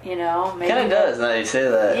equipment, you know. Kind of does, now you say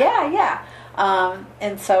that. Yeah.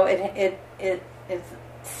 And so it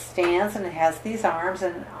stands and it has these arms,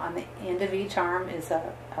 and on the end of each arm is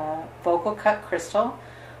a vocal cut crystal.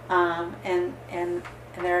 And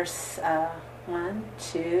there's 1,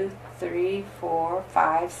 2, 3, 4,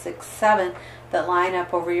 5, 6, 7 that line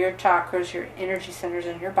up over your chakras, your energy centers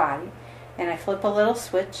in your body. And I flip a little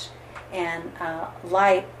switch, and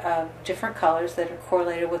light of different colors that are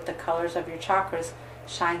correlated with the colors of your chakras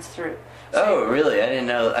shines through. So really? I didn't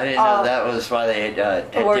know that was why they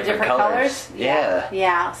had different colors.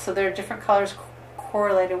 Yeah. So there are different colors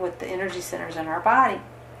correlated with the energy centers in our body.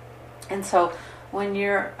 And so when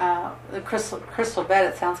you're the crystal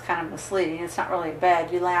bed, it sounds kind of misleading. It's not really a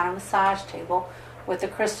bed. You lay on a massage table with the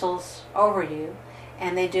crystals over you,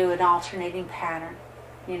 and they do an alternating pattern,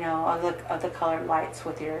 you know, of the colored lights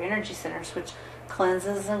with your energy centers, which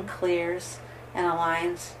cleanses and clears and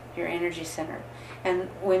aligns your energy center. And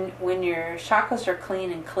when your chakras are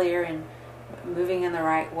clean and clear and moving in the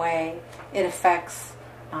right way, it affects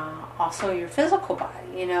also your physical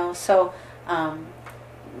body, you know. So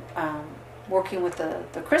working with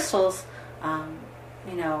the crystals,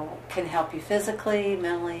 you know, can help you physically,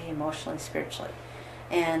 mentally, emotionally, spiritually.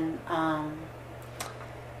 And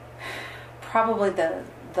probably the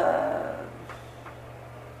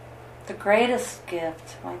greatest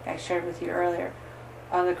gift, like I shared with you earlier,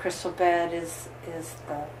 of the crystal bed is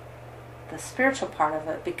the spiritual part of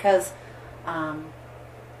it, because I'm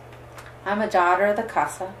a daughter of the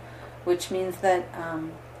Casa, which means that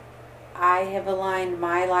I have aligned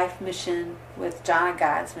my life mission with John of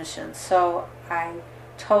God's mission. So I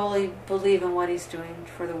totally believe in what he's doing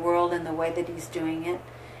for the world and the way that he's doing it.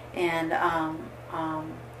 And I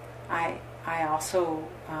also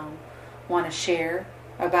want to share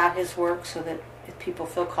about his work, so that if people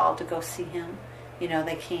feel called to go see him, you know,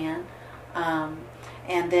 they can.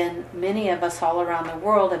 And then many of us all around the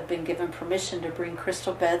world have been given permission to bring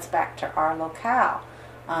crystal beds back to our locale,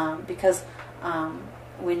 because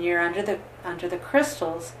when you're under the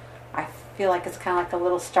crystals, I feel like it's kind of like a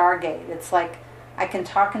little stargate. It's like I can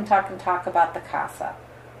talk about the Casa,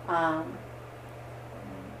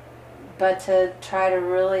 but to try to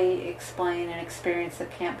really explain an experience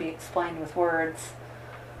that can't be explained with words,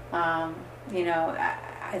 you know,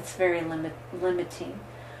 it's very limiting.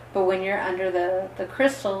 But when you're under the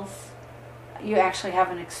crystals, you actually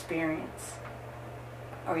have an experience,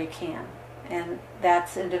 or you can, and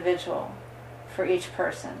that's individual for each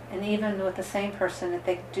person. And even with the same person, if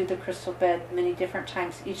they do the crystal bed many different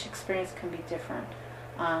times, each experience can be different.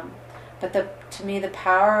 But to me, the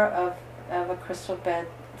power of a crystal bed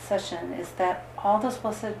session is that all those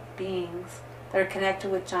blessed beings that are connected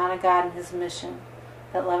with John of God and his mission,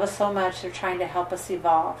 that love us so much, they're trying to help us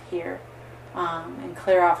evolve here, and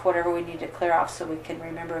clear off whatever we need to clear off so we can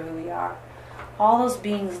remember who we are. All those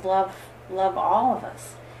beings love all of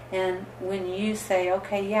us. And when you say,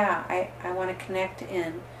 okay, yeah, I want to connect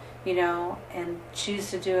in, you know, and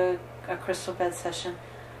choose to do a crystal bed session,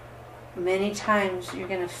 many times you're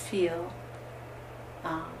going to feel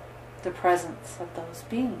the presence of those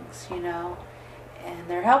beings, you know, and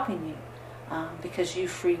they're helping you. Because you,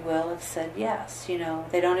 free will, have said yes. You know,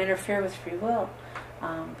 they don't interfere with free will.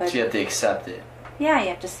 But so you have to accept it. Yeah, you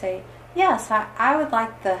have to say, yes, I would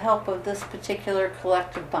like the help of this particular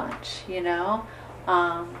collective bunch, you know.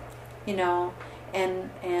 You know, and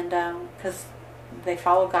because they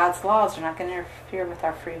follow God's laws, they're not going to interfere with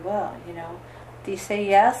our free will, you know. If you say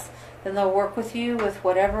yes, then they'll work with you with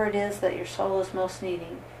whatever it is that your soul is most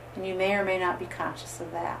needing. And you may or may not be conscious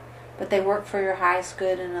of that. But they work for your highest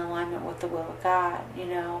good in alignment with the will of God, you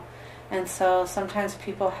know. And so sometimes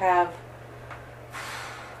people have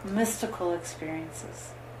mystical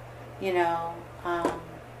experiences. You know,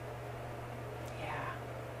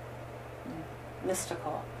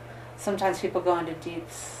 mystical. Sometimes people go into deep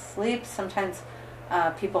sleep. Sometimes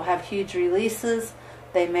people have huge releases.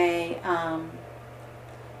 They may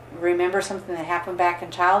remember something that happened back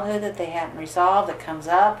in childhood that they hadn't resolved that comes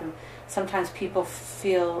up. And sometimes people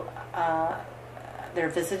feel they're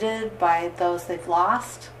visited by those they've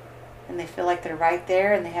lost, and they feel like they're right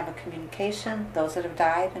there, and they have a communication. Those that have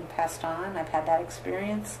died and passed on, I've had that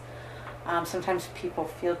experience. Sometimes people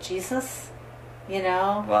feel Jesus, you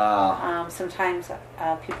know. Wow. Sometimes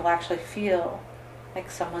people actually feel like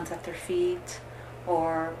someone's at their feet,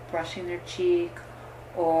 or brushing their cheek,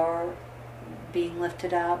 or being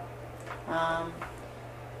lifted up.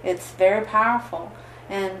 It's very powerful.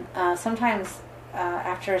 And sometimes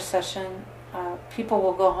after a session, people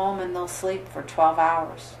will go home and they'll sleep for 12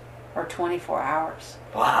 hours or 24 hours.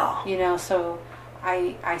 Wow. You know, so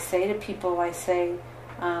I say to people, I say,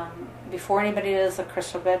 before anybody does a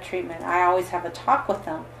crystal bed treatment, I always have a talk with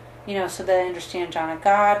them, you know, so they understand John of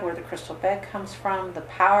God, where the crystal bed comes from, the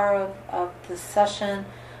power of the session,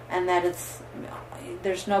 and that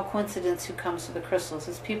there's no coincidence who comes to the crystals.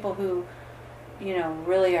 It's people who, you know,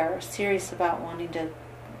 really are serious about wanting to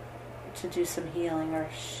do some healing or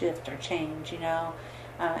shift or change, you know,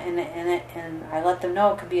 and I let them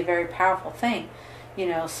know it could be a very powerful thing, you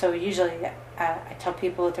know. So usually I tell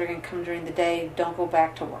people if they're going to come during the day, don't go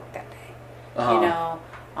back to work that day, you know,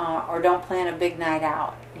 or don't plan a big night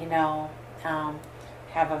out, you know.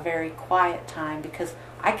 Have a very quiet time, because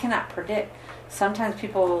I cannot predict. Sometimes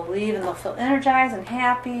people will leave and they'll feel energized and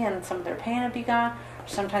happy, and some of their pain will be gone.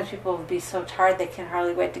 Sometimes people will be so tired they can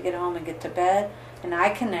hardly wait to get home and get to bed. And I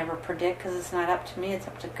can never predict, because it's not up to me, it's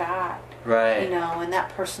up to God. Right. You know, and that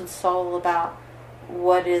person's soul about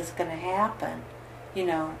what is going to happen, you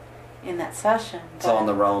know, in that session. It's all in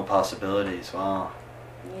the realm of possibilities. Wow.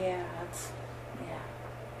 Yeah,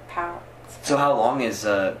 power. So how long is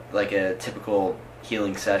like a typical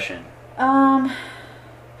healing session? Well,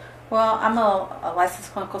 I'm a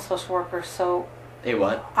licensed clinical social worker, so... Hey,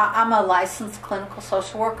 what? I'm a licensed clinical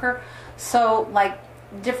social worker, so, like,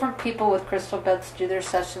 different people with crystal beds do their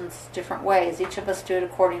sessions different ways. Each of us do it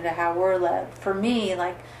according to how we're led. For me,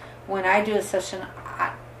 like, when I do a session,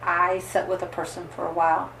 I sit with a person for a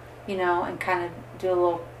while, you know, and kind of do a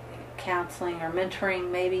little counseling or mentoring,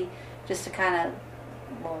 maybe, just to kind of,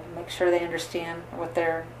 well, make sure they understand what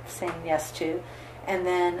they're saying yes to. And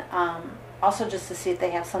then also just to see if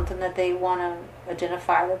they have something that they want to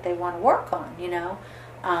identify that they want to work on, you know.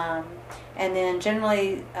 And then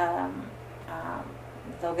generally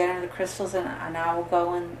they'll get under the crystals, and I will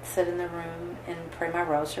go and sit in the room and pray my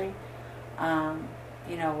rosary,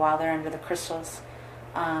 you know, while they're under the crystals.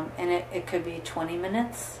 And it could be 20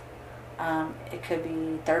 minutes, it could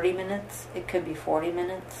be 30 minutes, it could be 40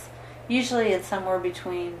 minutes. Usually it's somewhere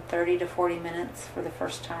between 30 to 40 minutes for the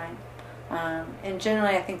first time. And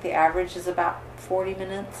generally I think the average is about 40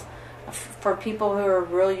 minutes. For people who are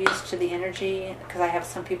real used to the energy, because I have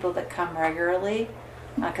some people that come regularly,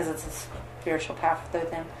 because it's a spiritual path for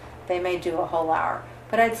them, they may do a whole hour.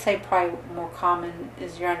 But I'd say probably more common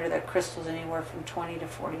is you're under the crystals anywhere from 20 to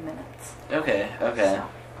 40 minutes. Okay. So,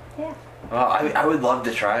 yeah. Well, I would love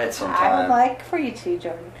to try it sometime. I would like for you to,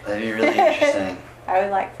 Jordan. That'd be really interesting. I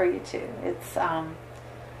would like for you to. It's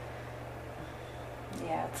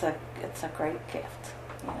it's a great gift,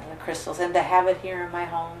 you know, the crystals, and to have it here in my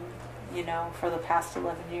home, you know, for the past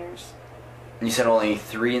 11 years. You said only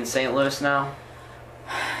 3 in St. Louis now?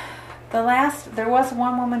 There was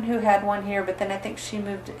one woman who had one here, but then I think she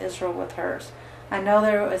moved to Israel with hers. I know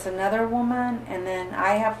there was another woman, and then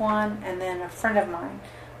I have one, and then a friend of mine.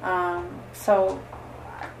 So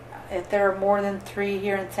if there are more than 3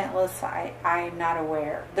 here in St. Louis, I'm not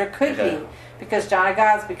aware. There could be, because John of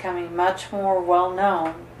God's becoming much more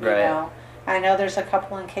well-known, you know. I know there's a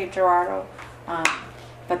couple in Cape Girardeau,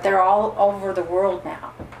 but they're all over the world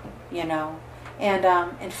now, you know. And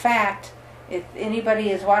in fact, if anybody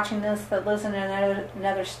is watching this that lives in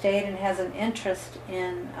another state and has an interest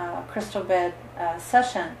in a crystal bed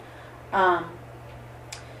session,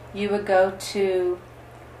 you would go to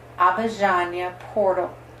Abadiania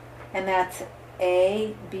Portal, and that's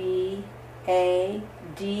ABADIANIA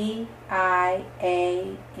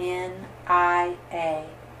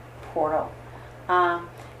Portal.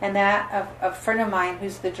 And that a friend of mine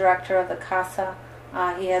who's the director of the Casa,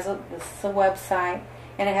 he has this is a website,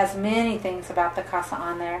 and it has many things about the Casa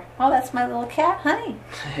on there. Oh, that's my little cat, Honey.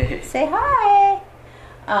 Say hi.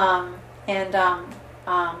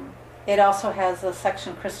 It also has a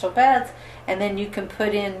section crystal beds, and then you can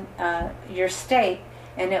put in your state,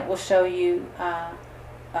 and it will show you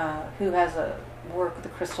who has a where the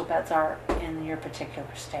crystal beds are in your particular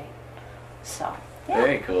state. So yeah.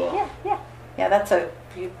 Very cool. Yeah. That's a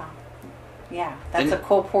that's a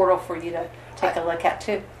cool portal for you to take a look at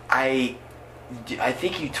too. I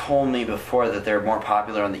think you told me before that they're more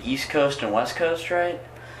popular on the East Coast and West Coast, right?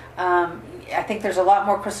 I think there's a lot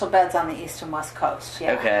more crystal beds on the East and West Coast.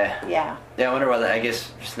 Yeah. Okay. Yeah. Yeah, I wonder why that. I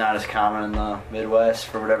guess it's not as common in the Midwest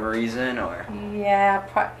for whatever reason, or. Yeah.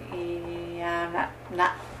 I'm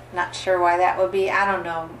not sure why that would be. I don't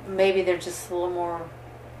know. Maybe they're just a little more,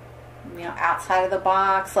 outside of the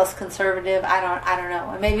box, less conservative. I don't know.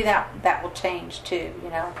 And maybe that will change too.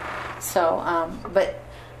 So, but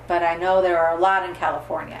I know there are a lot in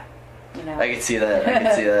California. I could see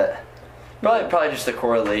that. Probably just the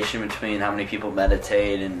correlation between how many people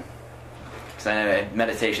meditate, and because I know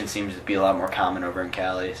meditation seems to be a lot more common over in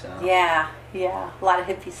Cali. So yeah, a lot of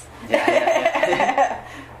hippies. Yeah.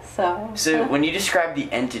 So when you describe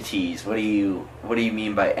the entities, what do you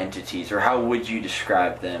mean by entities, or how would you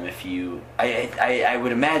describe them? If you, I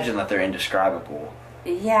would imagine that they're indescribable.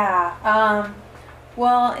 Yeah.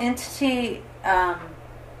 Well, entity.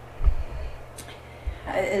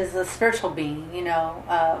 Is a spiritual being,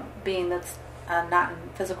 being that's not in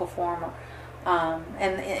physical form,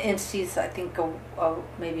 and entities, I think,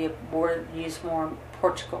 maybe a word used more in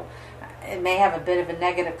Portugal. It may have a bit of a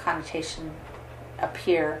negative connotation up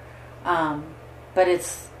here, but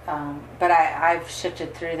it's, I've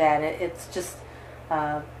shifted through that. It's just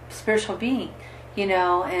spiritual being,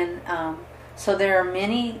 and so there are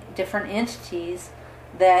many different entities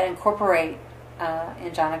that incorporate.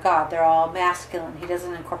 In John of God, they're all masculine. He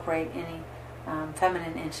doesn't incorporate any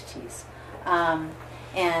feminine entities, and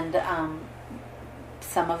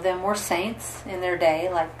some of them were saints in their day,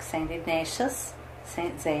 like Saint Ignatius,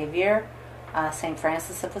 Saint Xavier, Saint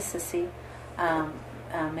Francis of Assisi.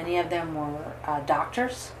 Many of them were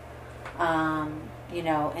doctors,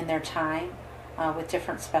 in their time, with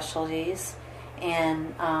different specialties,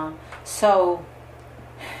 and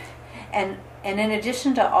in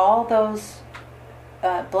addition to all those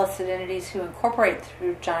blessed entities who incorporate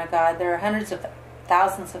through John of God, there are hundreds of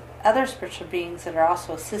thousands of other spiritual beings that are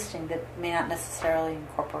also assisting that may not necessarily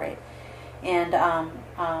incorporate. And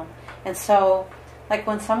so, like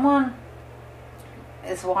when someone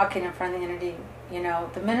is walking in front of the entity,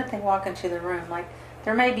 the minute they walk into the room, like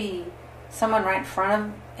there may be someone right in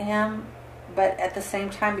front of him, but at the same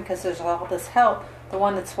time, because there's all this help, the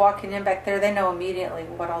one that's walking in back there, they know immediately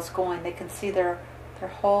what all's going. They can see their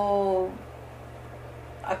whole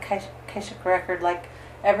Akashic record, like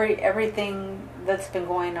everything that's been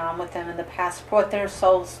going on with them in the past, what their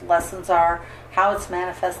soul's lessons are, how it's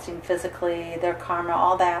manifesting physically, their karma,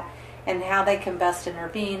 all that, and how they can best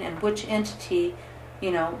intervene, and which entity,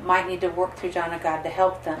 might need to work through John of God to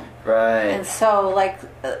help them. Right. And so,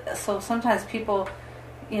 so sometimes people,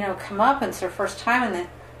 come up and it's their first time, and the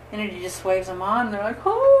entity just waves them on, and they're like,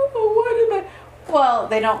 oh, what am I? Well,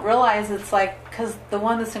 they don't realize it's like, because the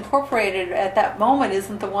one that's incorporated at that moment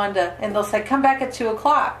isn't the one to, and they'll say, come back at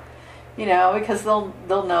 2:00, because they'll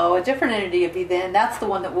know a different entity will be then. That's the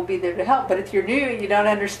one that will be there to help. But if you're new, you don't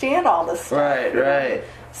understand all this stuff. Right.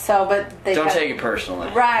 So, but they don't take it personally.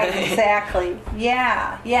 Right, exactly.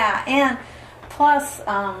 Yeah. And plus,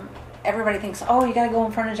 everybody thinks, oh, you got to go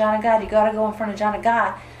in front of John of God. You got to go in front of John of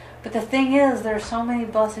God. But the thing is, there's so many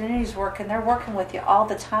blessed entities working. They're working with you all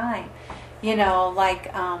the time. They're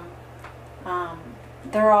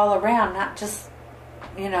all around, not just,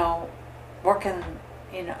 working,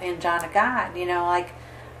 in John of God.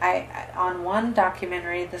 I on one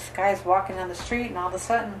documentary, this guy's walking down the street, and all of a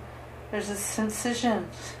sudden, there's this incision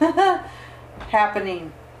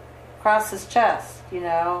happening across his chest,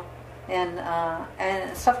 and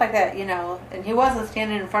stuff like that, And he wasn't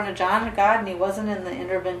standing in front of John of God, and he wasn't in the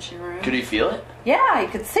intervention room. Could he feel it? Yeah, he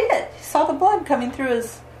could see it. He saw the blood coming through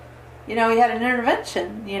his. He had an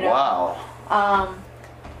intervention. Wow.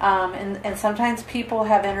 And sometimes people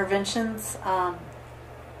have interventions. On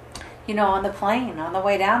the plane on the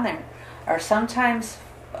way down there, or sometimes,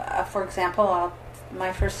 for example,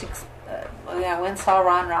 my first. I went and saw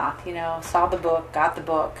Ron Roth. Saw the book, got the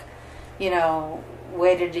book.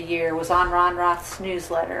 Waited a year. Was on Ron Roth's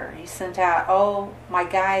newsletter. He sent out. My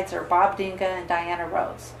guides are Bob Dinga and Diana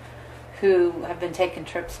Rose, who have been taking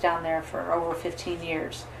trips down there for over 15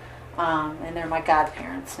 years. And they're my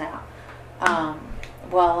godparents now.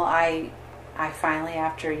 Well, I finally,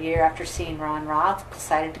 after a year after seeing Ron Roth,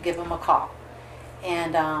 decided to give him a call,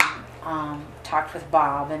 and talked with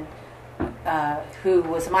Bob, and who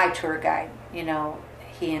was my tour guide.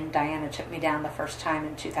 He and Diana took me down the first time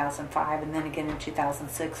in 2005, and then again in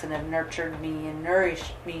 2006, and have nurtured me and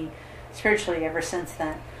nourished me spiritually ever since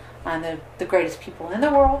then. They're the greatest people in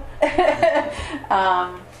the world,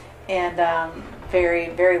 and very,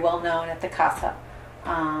 very well known at the Casa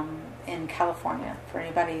in California. For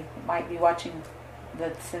anybody who might be watching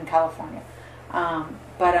that's in California,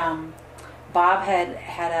 but Bob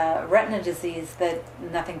had a retina disease that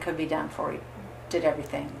nothing could be done for. He did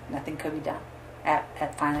everything, nothing could be done.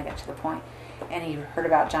 At finally got to the point, and he heard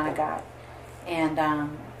about John of God, and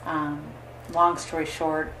long story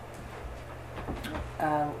short,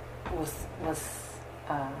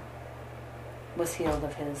 was healed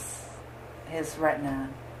of his retina,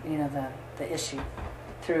 the issue,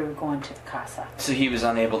 through going to the Casa. So he was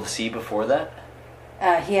unable to see before that?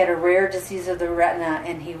 He had a rare disease of the retina,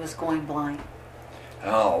 and he was going blind.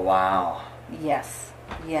 Oh, wow. Yes,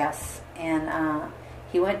 and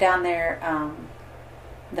he went down there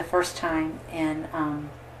the first time and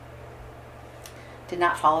did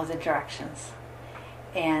not follow the directions.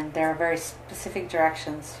 And there are very specific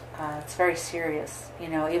directions. It's very serious.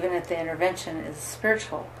 Even if the intervention is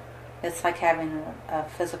spiritual, it's like having a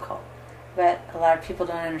physical. But a lot of people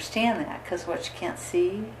don't understand that because what you can't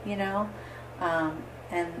see,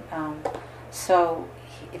 so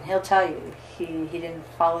he'll tell you he didn't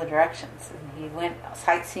follow the directions, and he went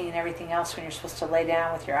sightseeing and everything else when you're supposed to lay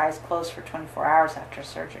down with your eyes closed for 24 hours after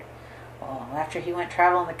surgery. Well, after he went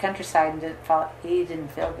travel in the countryside and he didn't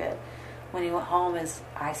feel good. When he went home, his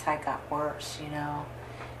eyesight got worse,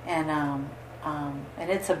 and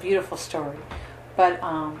it's a beautiful story. But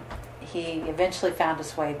he eventually found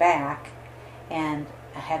his way back, and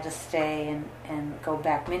had to stay and go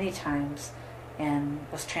back many times, and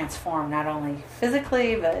was transformed not only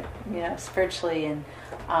physically but spiritually, and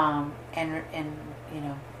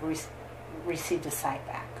received his sight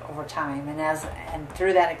back over time, and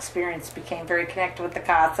through that experience became very connected with the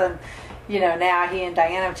Casa. And now he and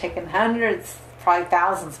Diana have taken hundreds, probably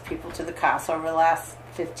thousands of people to the Casa over the last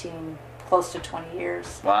 15, close to 20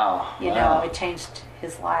 years. Wow. It changed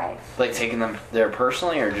his life. Like taking them there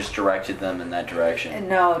personally, or just directed them in that direction?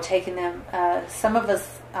 No, taking them. Some of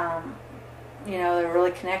us, they're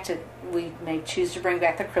really connected. We may choose to bring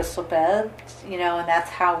back the crystal bed, and that's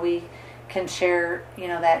how we can share,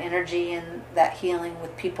 that energy and that healing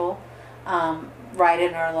with people right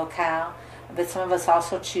in our locale. But some of us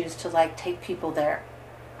also choose to take people there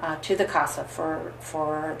to the Casa for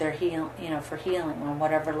their for healing on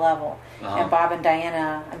whatever level. And Bob and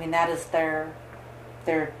Diana, that is their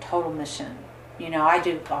total mission. I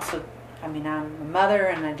do also. I'm a mother,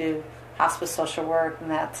 and I do hospice social work,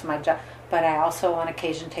 and that's my job. But I also, on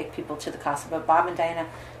occasion, take people to the Casa. But Bob and Diana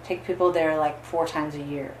take people there 4 times a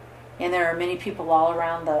year. And there are many people all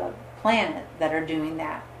around the planet that are doing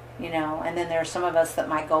that, And then there are some of us that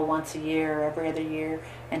might go once a year or every other year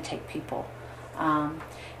and take people. And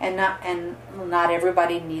not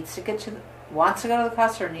everybody wants to go to the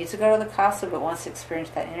Casa or needs to go to the Casa, but wants to experience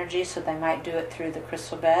that energy, so they might do it through the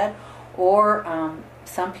crystal bed. Or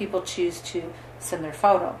some people choose to send their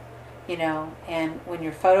photo, And when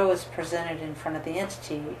your photo is presented in front of the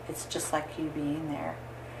entity, it's just like you being there.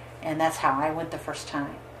 And that's how I went the first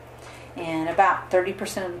time. And about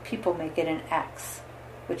 30% of the people may get an X,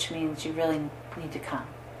 which means you really need to come,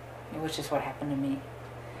 which is what happened to me.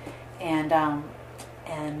 And I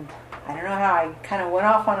don't know how I kind of went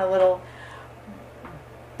off on a little,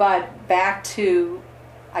 but back to,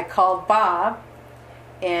 I called Bob,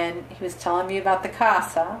 and he was telling me about the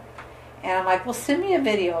Casa, and I'm like, well, send me a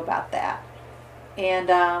video about that.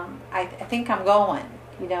 And I think I'm going.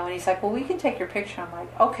 And he's like, well, we can take your picture. I'm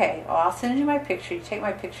like, okay, well, I'll send you my picture. You take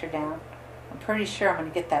my picture down. I'm pretty sure I'm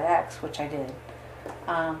going to get that X, which I did.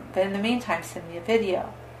 But in the meantime, send me a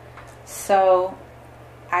video. So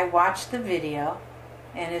I watched the video,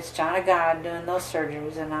 and it's John of God doing those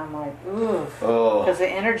surgeries, and I'm like, ooh, because the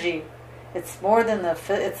energy, it's more than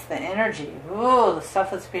it's the energy. Ooh, the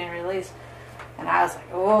stuff that's being released. And I was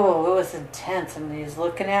like, oh, it was intense. And he was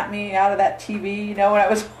looking at me out of that TV, when I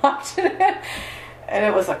was watching it. And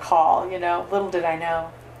it was a call, little did I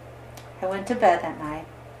know. I went to bed that night.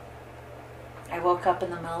 I woke up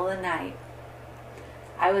in the middle of the night.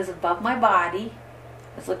 I was above my body.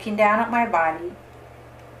 I was looking down at my body.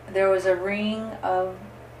 There was a ring of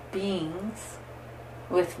beings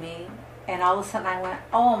with me. And all of a sudden I went,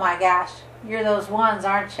 oh my gosh, you're those ones,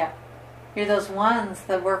 aren't you? You're those ones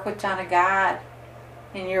that work with John of God.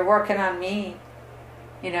 And you're working on me,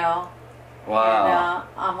 Wow.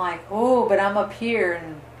 And I'm like, oh, but I'm up here,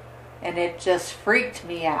 and it just freaked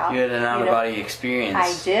me out. You had an out-of-body experience.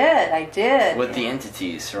 I did. With the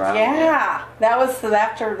entities around you. That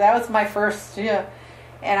was my first, and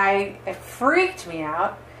it freaked me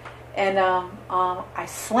out. And I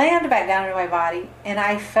slammed back down into my body, and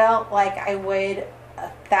I felt like I weighed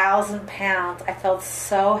 1,000 pounds. I felt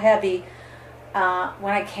so heavy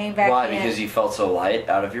when I came back in. Why? Because you felt so light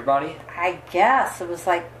out of your body? I guess. It was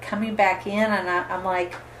like coming back in, and I'm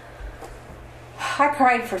like, I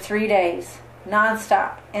cried for 3 days,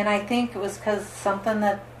 nonstop. And I think it was because something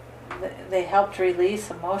that they helped release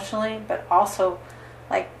emotionally, but also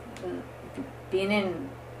like being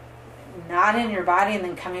not in your body and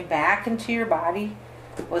then coming back into your body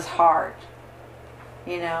was hard.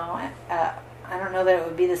 You know, I don't know that it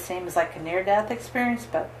would be the same as like a near-death experience,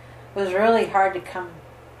 but it was really hard to come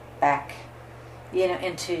back, you know,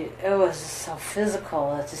 into, it was so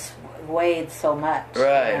physical. It just weighed so much.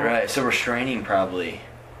 Right, you know? right. So restraining probably.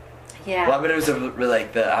 Yeah. Well, I bet it was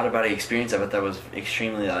like the out-of-body experience. I bet that was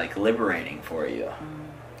extremely like liberating for you.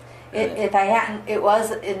 If I hadn't, it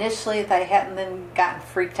was initially, if I hadn't then gotten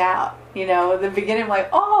freaked out, you know, in the beginning, I'm like,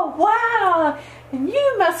 oh, wow, and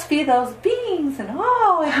you must be those beings, and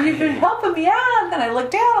oh, and you've been helping me out. And then I look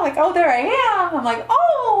down, I'm like, oh, there I am. I'm like,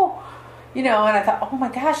 oh, you know, and I thought, oh my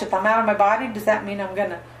gosh, if I'm out of my body, does that mean I'm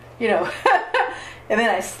gonna, you know, and then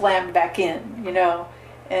I slammed back in, you know,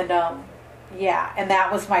 and yeah, and that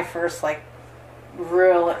was my first like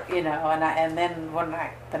real, you know, and then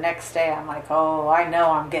the next day I'm like, oh, I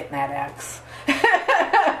know I'm getting that X.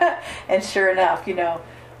 And sure enough, you know,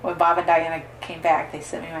 when Bob and Diana came back, they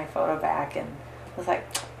sent me my photo back, and I was like,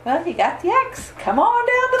 well, you got the X, come on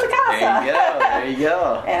down to the casa. There you go, there you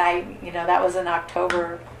go. And I, you know, that was in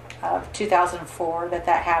October of 2004 that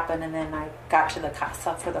happened, and then I got to the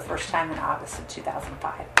casa for the first time in August of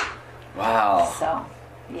 2005. Wow. So,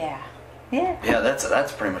 yeah. Yeah. Yeah,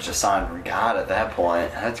 that's pretty much a sign from God at that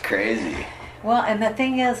point. That's crazy. Well, and the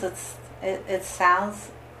thing is, it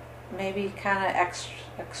sounds maybe kind of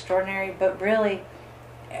extraordinary, but really,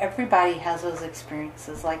 everybody has those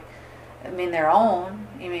experiences. Like, I mean, their own.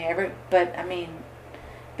 I mean,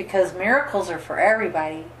 because miracles are for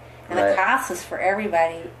everybody, and right. the casa is for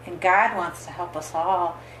everybody, and God wants to help us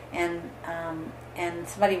all. And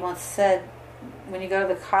somebody once said, when you go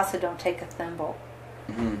to the casa, don't take a thimble.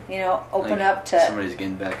 Mm-hmm. You know, open like up to somebody's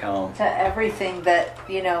getting back home, to everything that,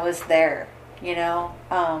 you know, is there. You know,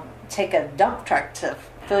 take a dump truck to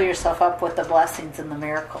fill yourself up with the blessings and the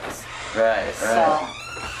miracles. Right. So,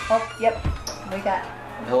 oh, yep, we got.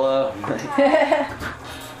 Hello.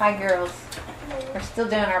 Hi, girls. We're still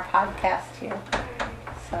doing our podcast here.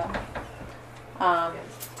 So,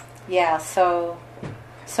 yeah.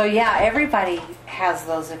 So yeah, everybody has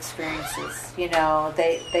those experiences. You know,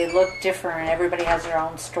 they look different. Everybody has their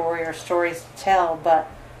own story or stories to tell. But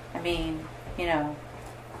I mean, you know,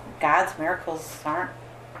 God's miracles they're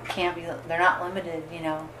not limited. You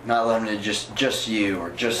know, not limited just you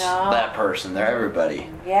or just that person. They're everybody.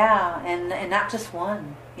 Yeah, and not just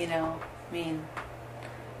one. You know, I mean,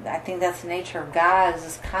 I think that's the nature of God,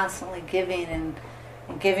 is constantly giving and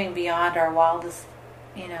giving beyond our wildest,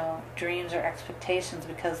 you know, dreams or expectations,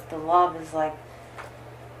 because the love is like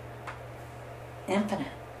infinite,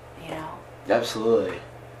 you know. Absolutely.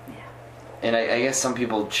 Yeah. And I guess some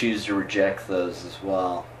people choose to reject those as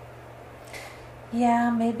well. Yeah,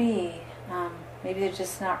 maybe. Maybe they're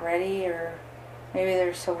just not ready, or maybe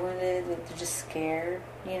they're so wounded that they're just scared,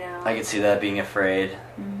 you know. I could see that, being afraid.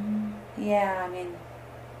 Mm-hmm. Yeah, I mean,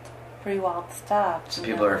 pretty wild stuff. Some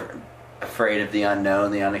people are afraid of the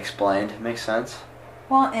unknown, the unexplained. Makes sense.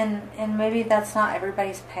 Well, and maybe that's not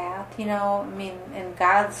everybody's path, you know. I mean, and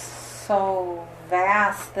God's so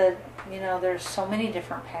vast that, you know, there's so many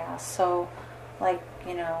different paths. So, like,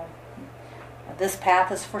 you know, this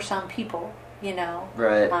path is for some people, you know.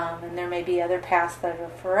 Right. And there may be other paths that are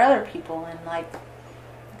for other people, and, like,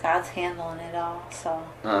 God's handling it all, so.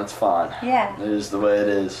 No, that's fine. Yeah. It is the way it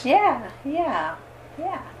is. Yeah.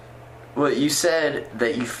 Well, you said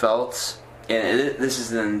that you felt, and this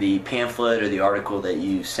is in the pamphlet or the article that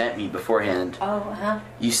you sent me beforehand. Oh, huh?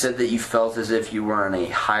 You said that you felt as if you were on a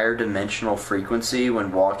higher dimensional frequency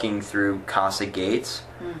when walking through Casa gates.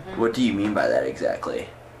 Mm-hmm. What do you mean by that exactly?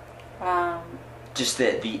 Just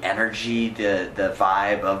the energy, the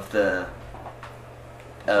vibe of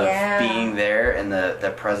being there, and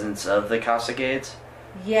the presence of the Casa gates?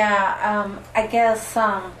 Yeah, I guess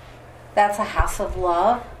that's a house of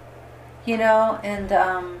love, you know, and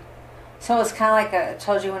so it's kind of like I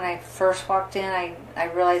told you when I first walked in, I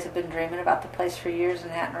realized I've been dreaming about the place for years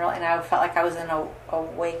and hadn't really, and I felt like I was in a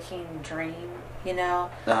waking dream, you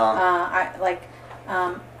know.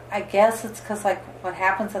 I guess it's because, like, what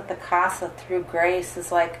happens at the casa through grace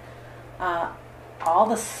is like all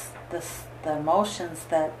the emotions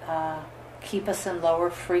that keep us in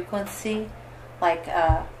lower frequency, like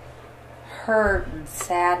hurt and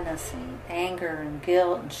sadness and anger and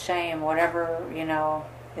guilt and shame, whatever,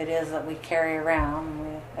 it is that we carry around. We,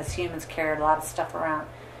 as humans, carry a lot of stuff around.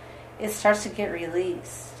 It starts to get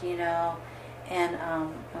released, and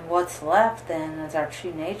what's left then is our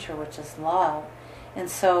true nature, which is love. And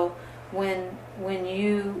so when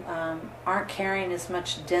you aren't carrying as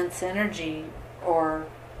much dense energy or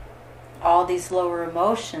all these lower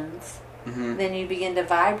emotions, then you begin to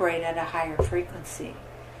vibrate at a higher frequency.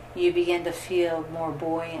 You begin to feel more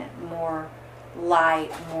buoyant, more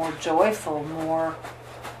light, more joyful, more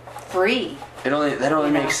free. That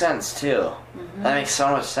only makes sense too. That makes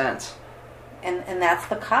so much sense. And that's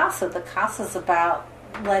the casa. The casa is about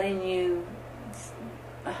letting you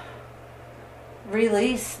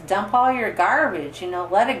release, dump all your garbage,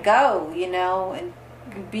 let it go, and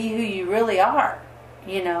be who you really are,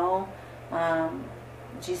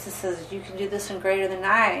 Jesus says, you can do this and greater than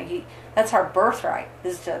I. That's our birthright,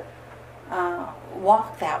 is to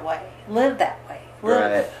walk that way, live that way.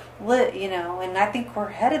 Live, and I think we're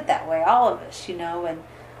headed that way, all of us, and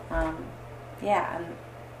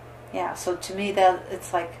so to me that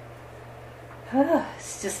it's like,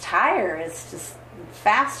 it's just higher, it's just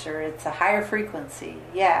faster, it's a higher frequency,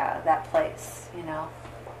 that place,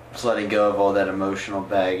 Just letting go of all that emotional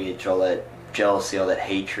baggage, all that jealousy, all that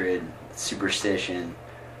hatred, superstition.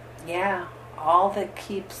 Yeah, all that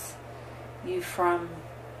keeps you from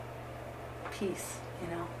peace,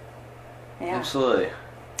 Yeah. Absolutely.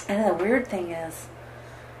 And the weird thing is,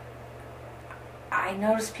 I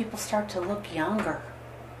notice people start to look younger.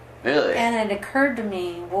 Really? And it occurred to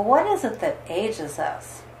me, well, what is it that ages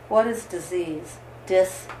us? What is disease?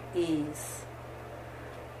 Dis-ease.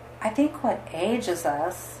 I think what ages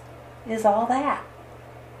us is all that,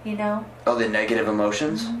 All the negative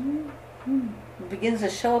emotions? It begins to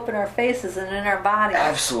show up in our faces and in our bodies.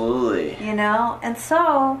 Absolutely. And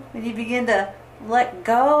so when you begin to let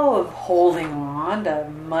go of holding on to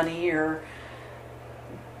money or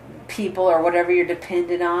people or whatever you're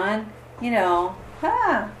dependent on,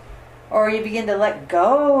 or you begin to let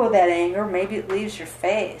go of that anger, maybe it leaves your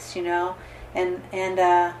face, and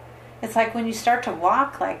it's like when you start to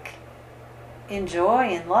walk like in joy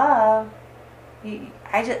and love,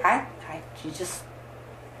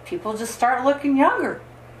 people just start looking younger.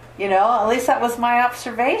 At least that was my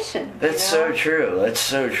observation. That's so true. That's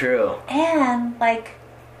so true. And like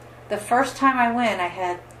the first time I went, I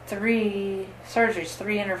had 3 surgeries,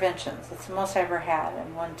 3 interventions. That's the most I ever had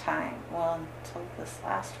in one time. Well, until this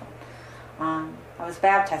last one. I was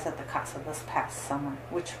baptized at the Casa this past summer,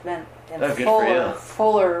 which meant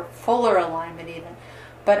fuller alignment even.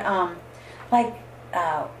 But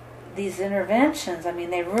these interventions,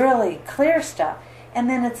 they really clear stuff. And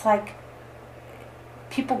then it's like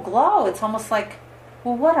people glow. It's almost like,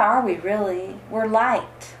 well, what are we really? We're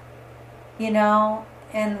light,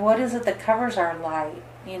 and what is it that covers our light?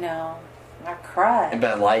 Our crud. And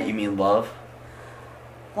by light, you mean love?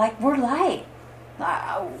 Like we're light.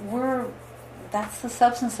 That's the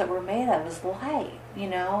substance that we're made of, is light,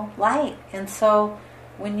 light. And so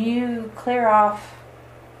when you clear off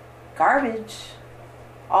garbage,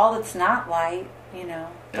 all that's not light, it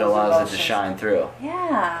allows it to shine through.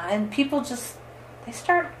 Yeah, and people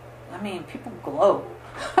people glow.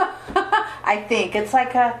 I think it's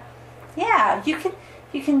like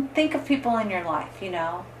you can think of people in your life,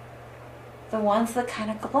 the ones that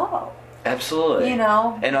kind of glow. Absolutely. And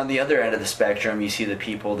on the other end of the spectrum, you see the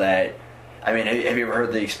people that, have you ever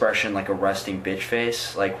heard the expression like a resting bitch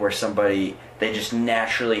face? Like where somebody, they just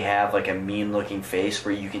naturally have like a mean looking face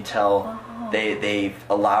where you can tell they've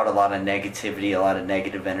allowed a lot of negativity, a lot of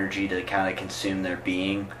negative energy to kind of consume their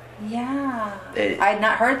being. Yeah. I had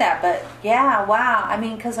not heard that, but yeah, wow.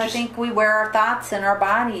 Because I think we wear our thoughts in our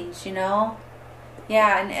bodies,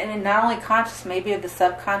 Yeah, and not only conscious, maybe the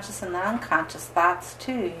subconscious and the unconscious thoughts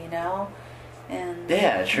too, And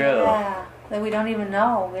yeah, true. Yeah, that we don't even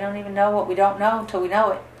know. We don't even know what we don't know until we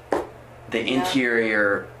know it. The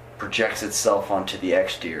interior projects itself onto the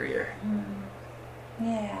exterior.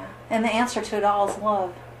 Yeah, and the answer to it all is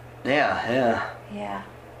love. Yeah. Yeah.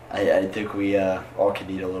 I think we all could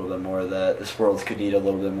need a little bit more of that. This world could need a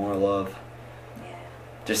little bit more love. Yeah.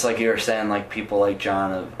 Just like you were saying, like people like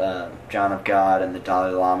John of God and the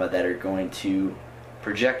Dalai Lama that are going to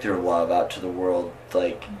project their love out to the world,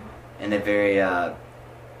 like in a very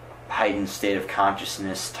heightened state of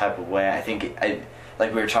consciousness type of way. I think,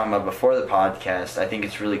 like we were talking about before the podcast, I think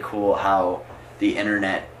it's really cool how the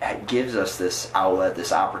internet gives us this outlet,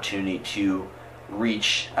 this opportunity to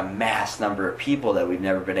reach a mass number of people that we've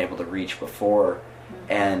never been able to reach before.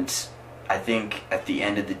 And I think at the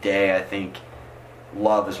end of the day,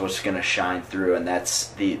 love is what's going to shine through, and that's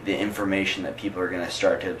the information that people are going to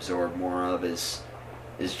start to absorb more of is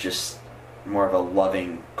just more of a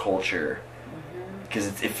loving culture, because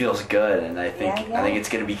it feels good, and I think it's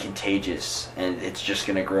going to be contagious, and it's just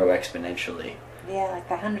going to grow exponentially. Yeah, like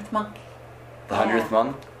the 100th monkey. The 100th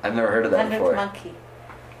monk? I've never heard of that before. 100th monkey.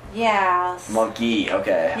 Yeah. Monkey,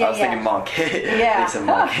 okay. I was thinking monk. Yeah. It's a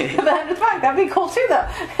monkey. The 100th monk, that'd be cool too, though.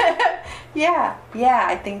 Yeah.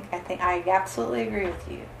 I think I absolutely agree with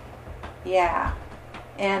you. Yeah.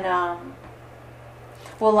 And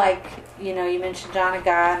well, like, you mentioned John of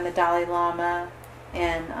God and the Dalai Lama,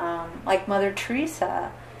 and like Mother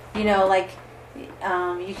Teresa, you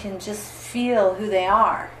can just feel who they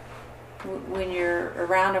are when you're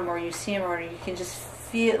around them, or you see them, or you can just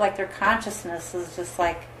feel like their consciousness is just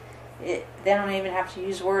like it. They don't even have to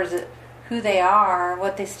use words. Who they are,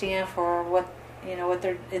 what they stand for, what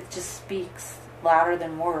they're. It just speaks louder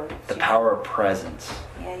than words. The power of presence.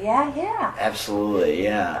 Yeah. Absolutely,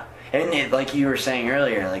 yeah. And like you were saying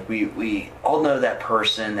earlier, like we all know that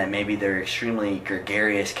person that maybe they're extremely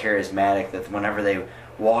gregarious, charismatic, that whenever they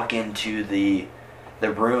walk into the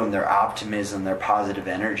room, their optimism, their positive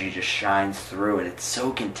energy just shines through, and it's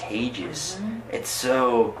so contagious. It's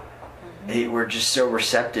so we're just so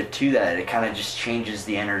receptive to that. It kind of just changes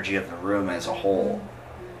the energy of the room as a whole.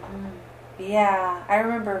 Yeah, I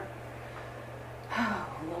remember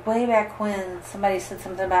way back when somebody said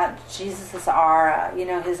something about Jesus' aura,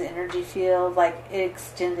 his energy field, like it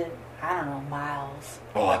extended, I don't know, miles.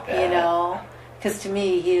 Oh, I bet. Because to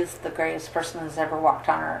me, he is the greatest person that's ever walked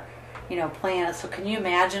on our, planet. So can you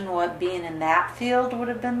imagine what being in that field would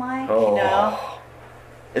have been like? Oh,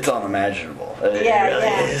 it's unimaginable. It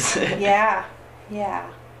really is. Yeah.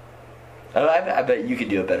 I bet you could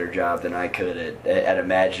do a better job than I could at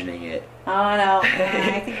imagining it. Oh, no.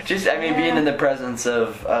 I think being in the presence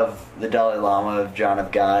of the Dalai Lama, of John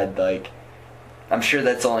of God, like, I'm sure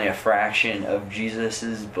that's only a fraction of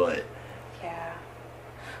Jesus's, but... Yeah.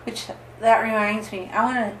 Which, that reminds me, I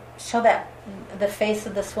want to show the face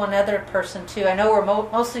of this one other person, too. I know we're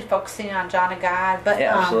mostly focusing on John of God, but...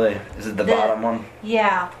 Yeah, absolutely. Is it the bottom one?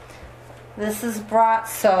 Yeah. This is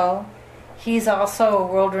Braco. He's also a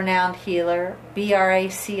world-renowned healer,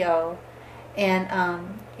 Braco,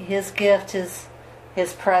 and his gift is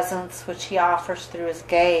his presence, which he offers through his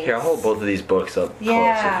gaze. Here, I'll hold both of these books up close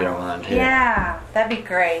if you don't mind. Here. Yeah, that'd be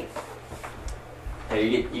great. Hey,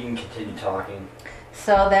 you can continue talking.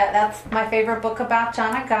 So that's my favorite book about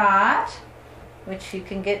John of God, which you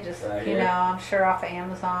can get just I'm sure off of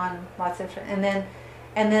Amazon, lots of, and then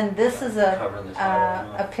this is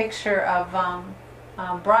a picture of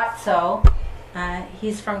Braco.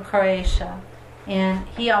 He's from Croatia, and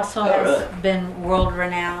he also has been world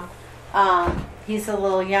renowned. He's a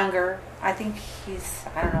little younger. I think he's,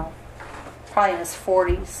 I don't know, probably in his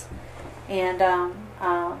 40s. And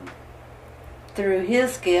through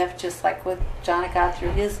his gift, just like with John of God,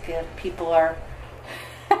 through his gift, people are...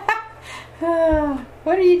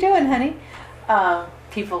 what are you doing, honey?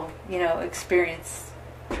 People, experience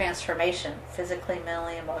transformation physically,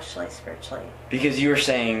 mentally, emotionally, spiritually. Because you were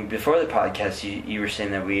saying before the podcast, you were saying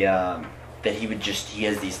that that he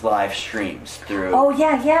has these live streams through. Oh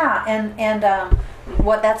yeah, and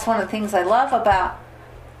that's one of the things I love about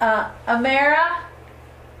Amara.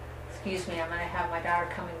 Excuse me, I'm gonna have my daughter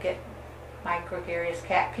come and get my gregarious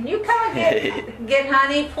cat. Can you come and get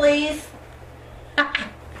Honey, please?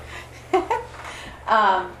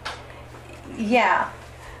 Yeah.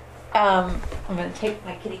 I'm going to take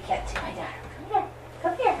my kitty cat to my daughter.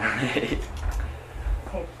 Come here.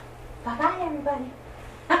 Okay. Bye-bye, everybody.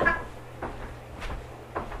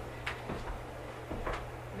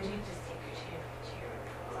 Would you just take your chair?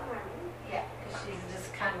 Yeah, because she's just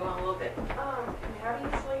kind of going a little bit. And how do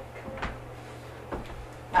you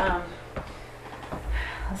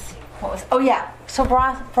Let's see. What was? Oh yeah. So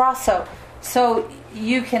Braco. So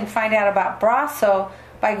you can find out about Braco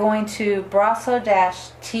by going to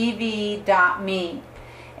braco-tv.me,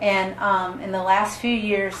 and in the last few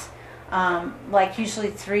years, like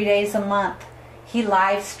usually 3 days a month, he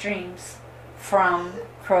live streams from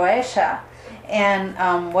Croatia,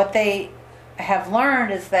 and what they have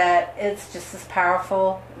learned is that it's just as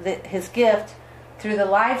powerful, his gift, through the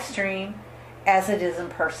live stream as it is in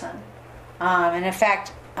person. And in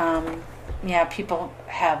fact, people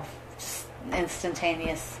have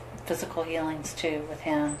instantaneous physical healings too with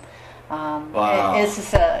him. Wow. It's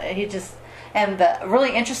just and the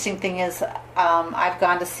really interesting thing is I've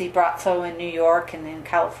gone to see Braco in New York and in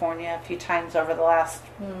California a few times over the last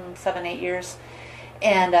 7-8 years,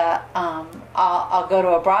 and I'll go to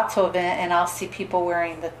a Braco event and I'll see people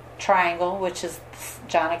wearing the triangle, which is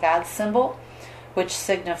John of God's symbol, which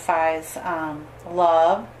signifies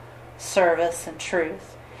love, service, and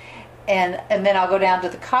truth. And then I'll go down to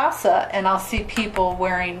the casa, and I'll see people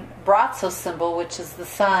wearing Brazos symbol, which is the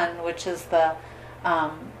sun, which is the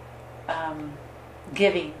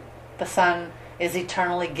giving. The sun is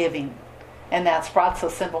eternally giving, and that's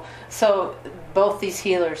Brazos symbol. So both these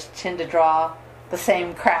healers tend to draw the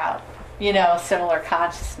same crowd, similar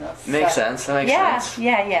consciousness. Makes sense. That makes sense.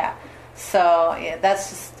 Yeah. So that's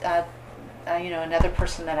just another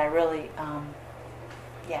person that I really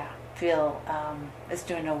feel is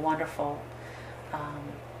doing a wonderful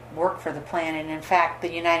work for the planet. And in fact,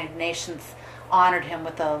 the United Nations honored him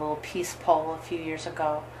with a little peace pole a few years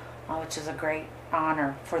ago, which is a great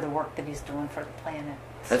honor for the work that he's doing for the planet.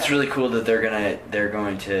 That's really cool that they're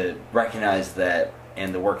going to recognize that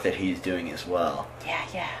and the work that he's doing as well.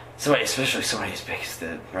 Yeah. Especially somebody as big as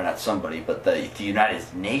or not somebody, but the United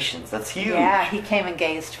Nations. That's huge. Yeah, he came and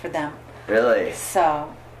gazed for them. Really?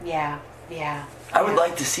 So, yeah. I would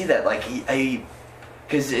like to see that,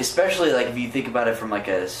 because especially if you think about it from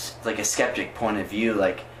a skeptic point of view,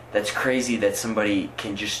 that's crazy that somebody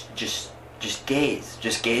can just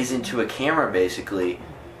gaze into a camera basically,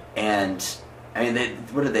 and I mean,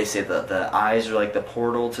 what did they say? The eyes are like the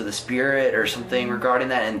portal to the spirit or something regarding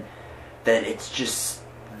that, and that it's just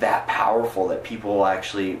that powerful that people will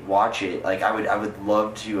actually watch it. I would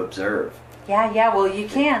love to observe. Yeah. Well, you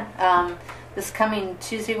can. This coming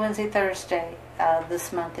Tuesday, Wednesday, Thursday,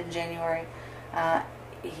 this month in January,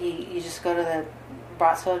 you just go to the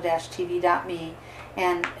brazos-tv.me,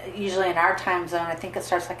 and usually in our time zone, I think it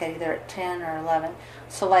starts either at 10 or 11.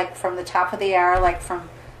 So from the top of the hour, from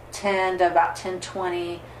 10 to about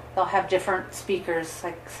 10:20, they'll have different speakers,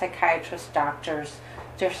 like psychiatrists, doctors,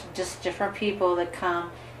 just different people that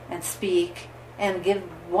come and speak and give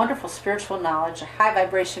wonderful spiritual knowledge, high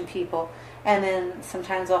vibration people. And then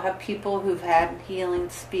sometimes they'll have people who've had healing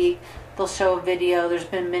speak. They'll show a video. There's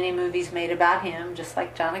been many movies made about him, just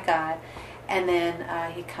like John of God. And then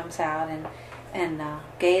he comes out and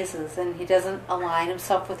gazes, and he doesn't align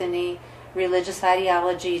himself with any religious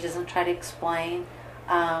ideology. He doesn't try to explain.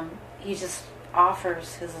 He just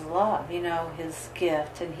offers his love, his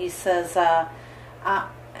gift. And he says, I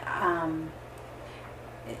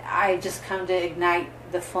just come to ignite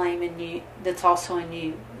the flame in you that's also in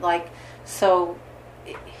you. So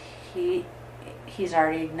he's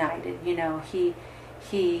already ignited, he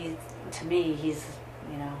to me, he's,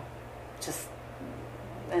 just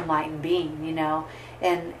enlightened being,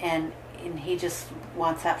 and he just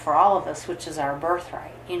wants that for all of us, which is our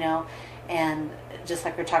birthright, and just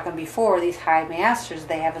like we were talking before, these high masters,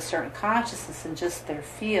 they have a certain consciousness in just their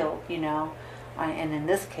field, and in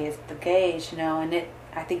this case, the gaze, and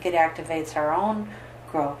I think it activates our own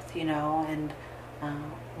growth, and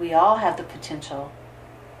we all have the potential,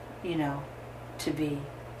 to be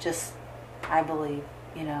just, I believe,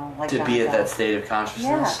 to be at that state of consciousness.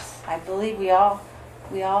 Yes, I believe we all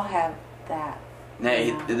have that. Now,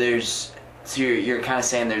 so you're kind of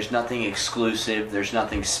saying there's nothing exclusive, there's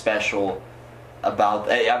nothing special about.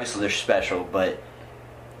 Obviously, they're special, but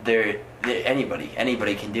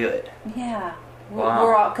anybody can do it. Yeah. Wow.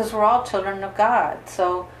 We're all children of God,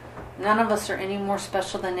 so none of us are any more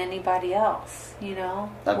special than anybody else.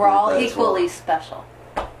 We're all equally special.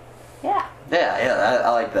 Yeah. Yeah. I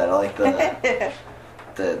like that. I like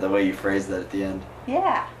the way you phrased that at the end.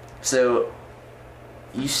 Yeah. So,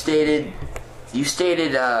 you stated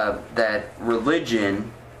that the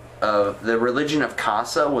religion of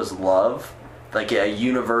Casa was love, like a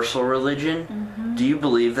universal religion. Mm-hmm. Do you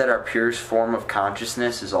believe that our purest form of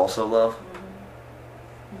consciousness is also love?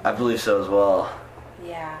 Mm-hmm. I believe so as well.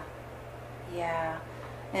 Yeah.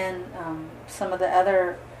 And some of the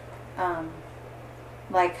other, high,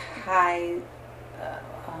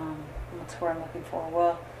 what's the word I'm looking for?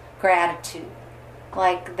 Well, gratitude.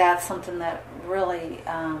 That's something that really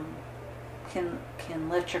can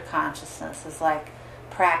lift your consciousness, is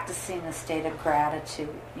practicing a state of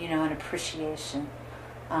gratitude, and appreciation.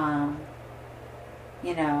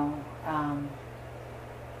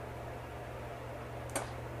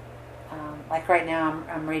 Right now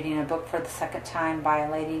I'm reading a book for the second time by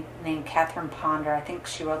a lady named Catherine Ponder. I think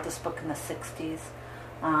she wrote this book in the 60s.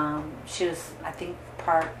 She was, I think,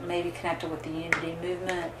 maybe connected with the Unity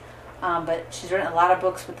movement. But she's written a lot of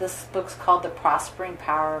books, but this book's called The Prospering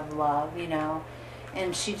Power of Love,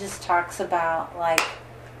 and she just talks about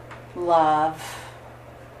love,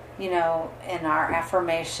 and our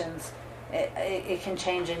affirmations. It can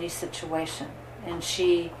change any situation, and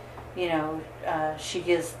she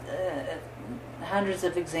gives hundreds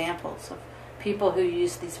of examples of people who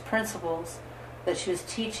use these principles that she was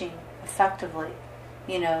teaching effectively,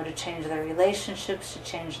 to change their relationships, to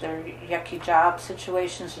change their yucky job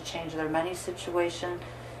situations, to change their money situation,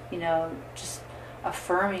 just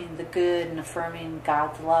affirming the good and affirming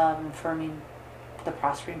God's love and affirming the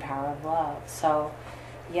prospering power of love. So,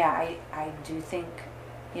 yeah, I do think,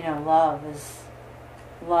 love is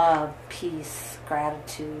love, peace,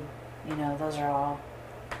 gratitude, those are all,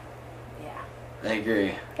 yeah. I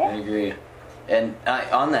agree. Yeah. I agree. And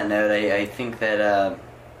on that note, I think that,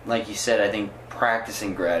 like you said, I think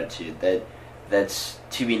practicing gratitude, that's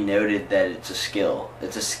to be noted that it's a skill.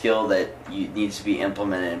 It's a skill that needs to be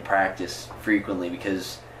implemented and practiced frequently,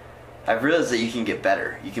 because I've realized that you can get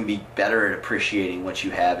better. You can be better at appreciating what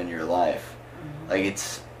you have in your life. Mm-hmm. Like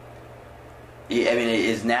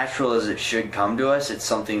as natural as it should come to us, it's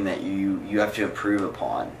something that you have to improve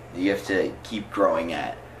upon. You have to keep growing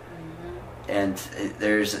at. Mm-hmm. And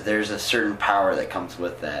there's a certain power that comes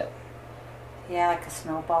with that. Yeah, like a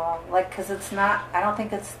snowball. Because it's not, I don't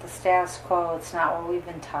think it's the status quo. It's not what we've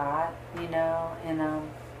been taught,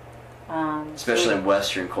 especially in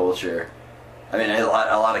Western culture. I mean, a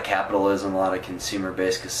lot of capitalism, a lot of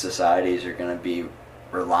consumer-based societies are going to be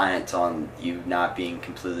reliant on you not being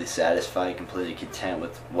completely satisfied, completely content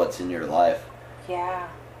with what's in your life. Yeah.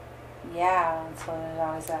 And so there's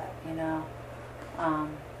always that, yeah,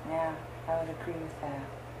 I would agree with that.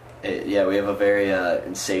 Yeah, we have a very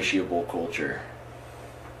insatiable culture.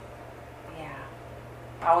 Yeah.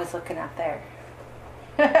 Always looking out there.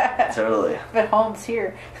 Totally. But home's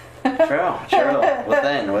here. True.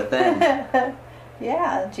 Within.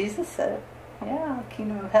 Yeah, Jesus said it. Yeah, the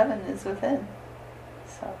kingdom of heaven is within.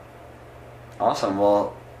 So. Awesome.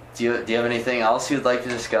 Well, do you have anything else you'd like to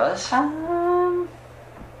discuss?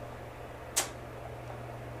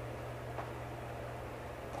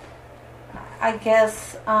 I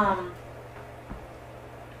guess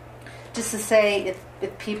just to say,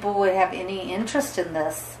 if people would have any interest in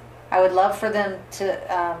this, I would love for them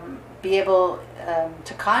to be able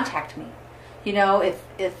to contact me.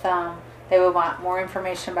 If they would want more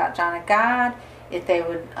information about John of God, if they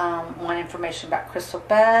would want information about crystal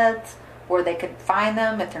beds, where they could find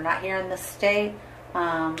them if they're not here in this state,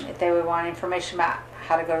 if they would want information about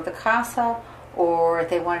how to go to the casa, or if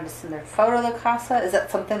they wanted to send their photo to the casa, is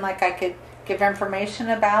that something like I could give information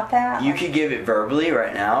about that? You could give it verbally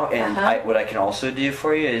right now, and what I can also do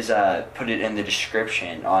for you is put it in the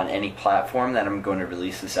description on any platform that I'm going to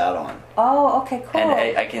release this out on. Oh, okay, cool.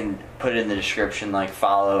 And I can put it in the description, like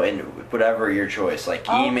follow, and whatever your choice, like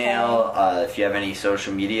email, if you have any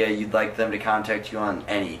social media you'd like them to contact you on,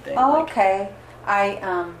 anything. Oh, okay.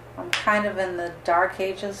 I'm kind of in the dark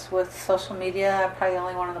ages with social media. I'm probably the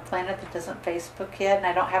only one on the planet that doesn't Facebook yet, and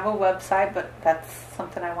I don't have a website, but that's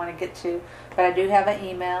something I want to get to. But I do have an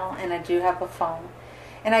email, and I do have a phone.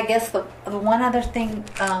 And I guess the one other thing,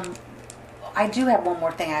 I do have one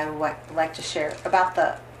more thing I would like to share about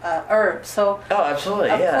the herbs. So, absolutely,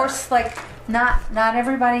 of course, not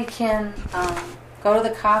everybody can go to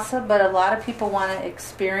the casa, but a lot of people want to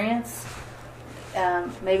experience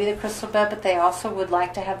maybe the crystal bed, but they also would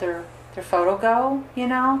like to have their photo go,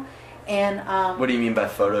 And what do you mean by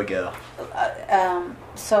photo go?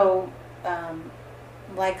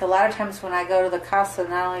 Like a lot of times when I go to the casa,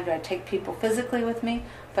 not only do I take people physically with me,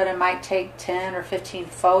 but I might take 10 or 15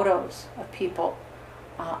 photos of people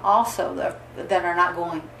also that are not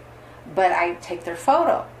going, but I take their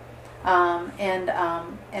photo, and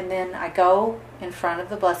then I go in front of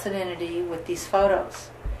the Blessed Entity with these photos.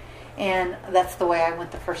 And that's the way I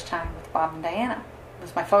went the first time with Bob and Diana.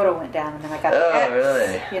 Was my photo went down, and then I got the X,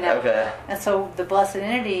 really? Okay. And so the Blessed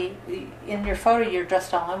Entity, in your photo, you're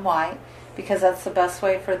dressed all in white, because that's the best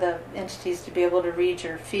way for the entities to be able to read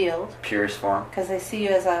your field. Purest form. Because they see you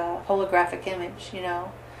as a holographic image,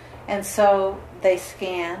 And so they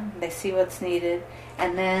scan, they see what's needed,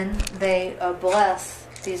 and then they bless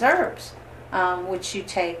these herbs, which you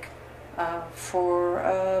take for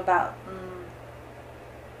about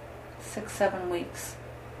 6-7 weeks.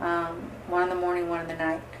 One in the morning, one in the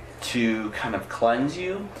night. To kind of cleanse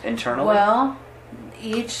you internally? Well,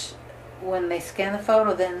 when they scan the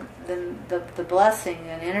photo, then the blessing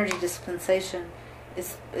and energy dispensation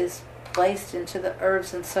is placed into the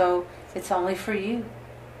herbs, and so it's only for you.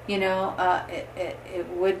 It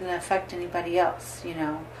wouldn't affect anybody else.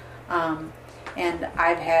 And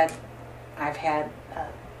I've had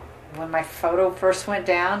when my photo first went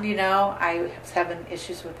down, I was having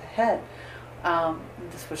issues with the head.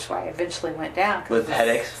 This was why I eventually went down. With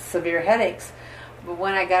headaches? Severe headaches. But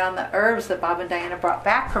when I got on the herbs that Bob and Diana brought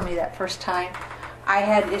back for me that first time, I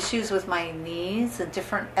had issues with my knees and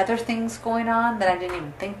different other things going on that I didn't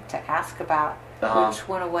even think to ask about, which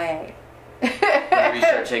went away. Whenever you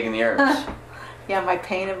start taking the herbs. Yeah, my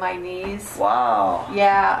pain in my knees. Wow.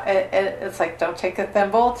 Yeah, it's like, don't take a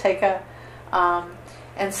thimble, take a,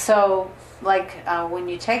 and so like when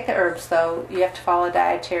you take the herbs though, you have to follow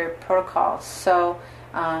dietary protocols. So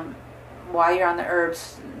while you're on the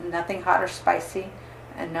herbs, nothing hot or spicy,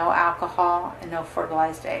 and no alcohol, and no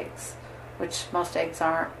fertilized eggs, which most eggs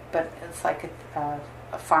aren't, but it's like a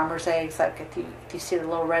farmer's eggs, like if you see the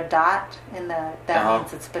little red dot in that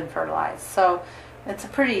means it's been fertilized. So it's a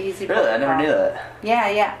pretty easy Really? protocol. I never knew that.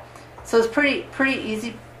 Yeah. So it's pretty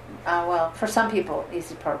easy. Well, for some people,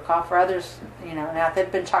 easy protocol. For others, now if it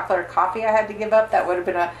had been chocolate or coffee I had to give up, that would have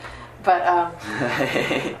been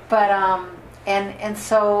and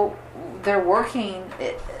so they're working.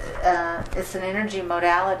 It's an energy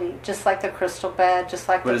modality, just like the crystal bed, just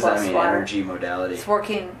like What the does that blessed mean? water. Energy modality. It's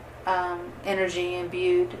working energy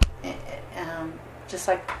imbued, just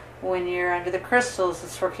like when you're under the crystals,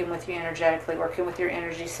 it's working with you energetically, working with your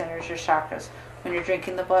energy centers, your chakras. When you're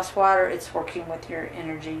drinking the blessed water, it's working with your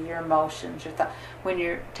energy, your emotions, your thought. When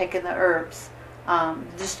you're taking the herbs,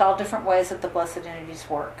 just all different ways that the blessed energies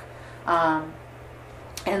work.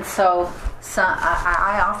 And so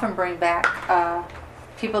I often bring back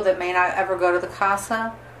people that may not ever go to the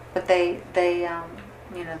casa, but they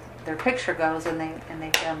their picture goes and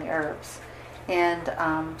they get on the herbs. And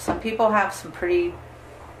some people have some pretty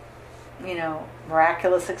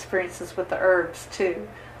miraculous experiences with the herbs too.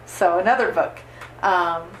 So another book.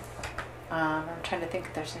 I'm trying to think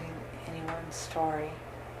if there's anyone's story.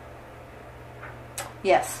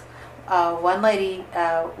 Yes, one lady,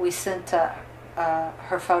 we sent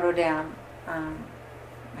her photo down.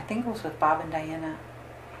 I think it was with Bob and Diana,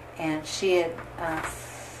 and she had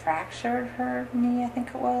fractured her knee. I think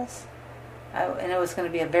it was, and it was going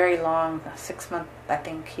to be a very long 6-month, I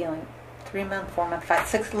think, healing. 3-month, 4-month, 5,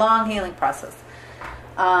 6 long healing process.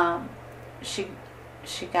 She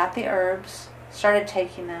got the herbs, started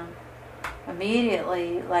taking them.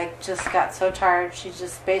 Immediately, just got so tired, she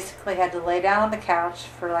just basically had to lay down on the couch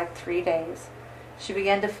for 3 days. She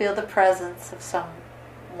began to feel the presence of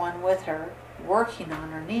someone with her working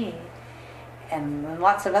on her knee and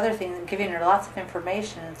lots of other things, and giving her lots of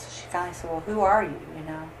information. And so she finally said, well, who are you,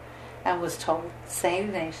 and was told St.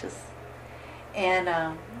 Ignatius. And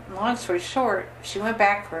long story short, she went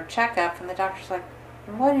back for a checkup, and the doctor's like,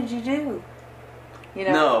 what did you do?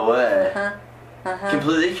 No way.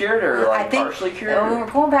 Completely cured or I think, partially cured? We're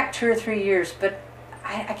going back 2 or 3 years, but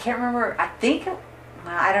I can't remember. I think,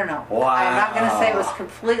 I don't know. Wow. I'm not going to say it was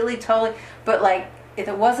completely, totally, but if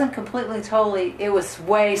it wasn't completely, totally, it was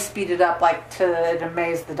way speeded up, to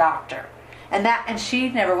amaze the doctor. And she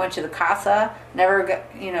never went to the casa, never got,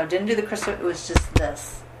 didn't do the crystal. It was just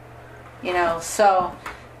this, so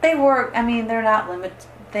they work. I mean, they're not limited.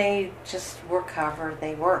 They just were covered.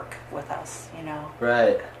 They work with us,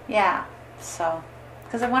 Right. Yeah. So,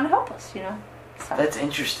 because they want to help us, So. That's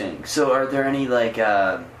interesting. So are there any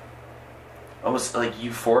almost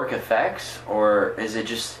euphoric effects, or is it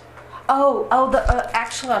just...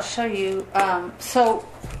 Actually, I'll show you.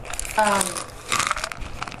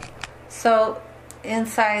 So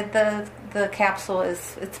inside the capsule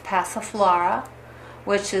it's Passiflora,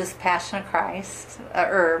 which is Passion of Christ,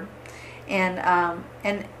 herb, and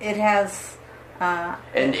it has.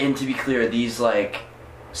 And to be clear, these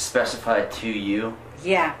specified to you?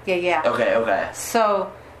 Yeah. Okay.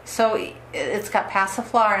 So it's got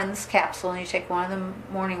Passiflora in this capsule, and you take one in the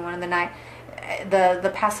morning, one in the night.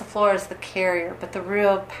 The Passiflora is the carrier, but the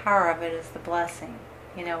real power of it is the blessing.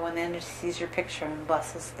 When the entity sees your picture and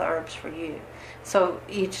blesses the herbs for you. So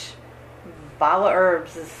each bottle of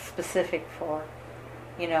herbs is specific for,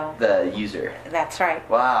 the user. That's right.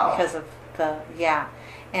 Wow. Because of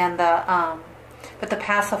and but the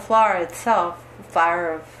Passiflora itself,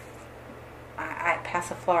 flower of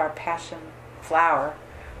Passiflora, passion flower,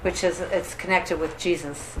 which is it's connected with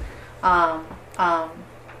Jesus.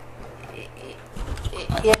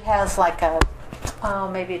 It has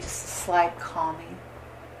maybe just a slight calming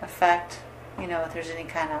effect. If there's any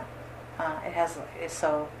kind of, it has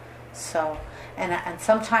and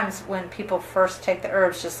sometimes when people first take the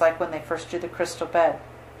herbs, just like when they first do the crystal bed,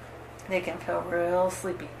 they can feel real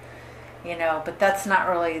sleepy, but that's not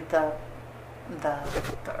really the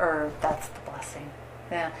herb, that's the blessing.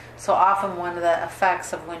 Yeah. So often one of the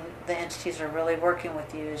effects of when the entities are really working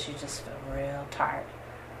with you is you just feel real tired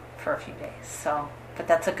for a few days. So, but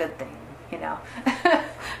that's a good thing,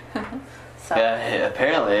 So. Yeah,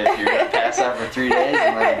 apparently if you're going to pass out for 3 days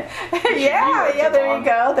and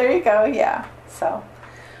there you go, yeah. So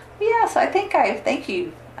I think thank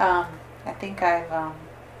you. I think I've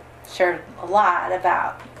shared a lot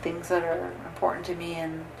about things that are important to me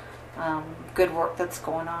and good work that's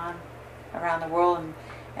going on. around the world,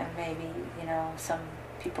 and maybe, you know, some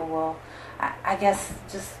people will, I guess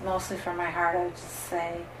just mostly from my heart, I would just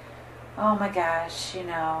say, oh my gosh, you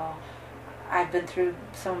know, I've been through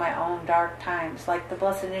some of my own dark times. Like the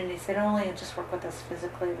Blessed Entities, they don't only just work with us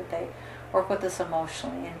physically, but they work with us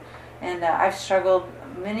emotionally. And I've struggled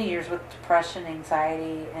many years with depression,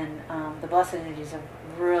 anxiety, and the Blessed Entities have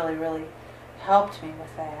really, really helped me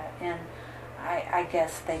with that. And I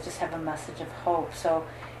guess they just have a message of hope. So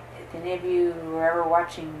if any of you are ever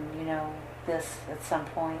watching, you know, this at some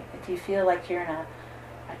point, if you feel like you're in a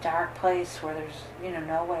dark place where there's, you know,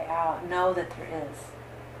 no way out, know that there is.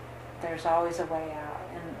 There's always a way out.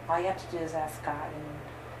 And all you have to do is ask God, and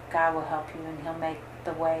God will help you, and He'll make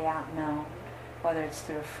the way out known, whether it's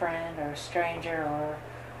through a friend or a stranger or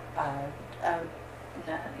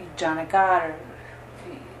John of God, or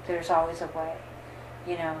there's always a way,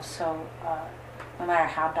 you know. So no matter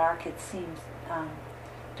how dark it seems,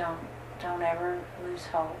 don't ever lose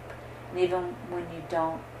hope. And even when you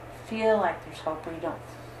don't feel like there's hope, or you don't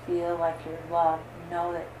feel like you're loved,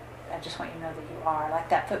 know that, I just want you to know that you are. Like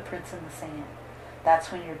that footprints in the sand.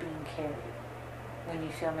 That's when you're being carried, when you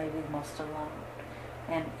feel maybe most alone.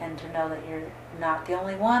 And to know that you're not the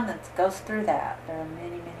only one that goes through that. There are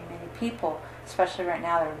many, many, many people, especially right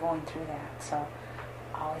now, that are going through that. So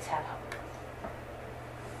always have hope.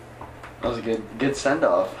 That was a good send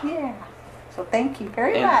off. Yeah. So thank you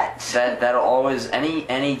very much. That'll always,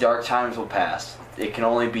 any dark times will pass. It can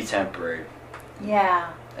only be temporary.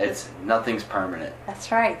 Yeah. Nothing's permanent.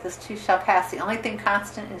 That's right. This too shall pass. The only thing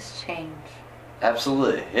constant is change.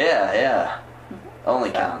 Absolutely. Yeah.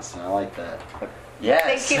 Only constant. I like that. Yes.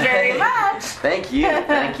 Thank you very much. Thank you.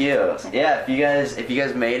 Yeah, if you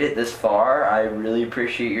guys made it this far, I really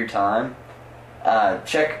appreciate your time.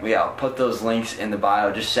 I'll put those links in the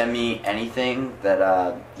bio. Just send me anything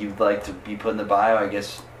that you'd like to be put in the bio. I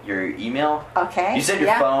guess your email. Okay. You said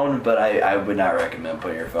your phone, but I would not recommend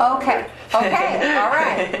putting your phone. Okay. All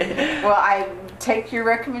right. Well, I take your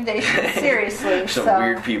recommendation seriously. Some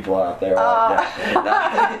weird people out there.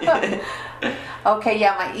 Okay,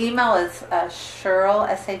 yeah, my email is Shirl,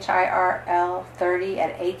 SHIRL 30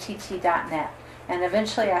 at att.net. And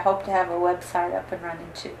eventually I hope to have a website up and running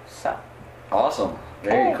too. So. Awesome.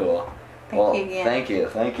 Very cool. Thank you again.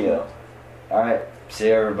 Thank you. All right. See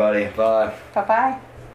you, everybody. Bye. Bye-bye.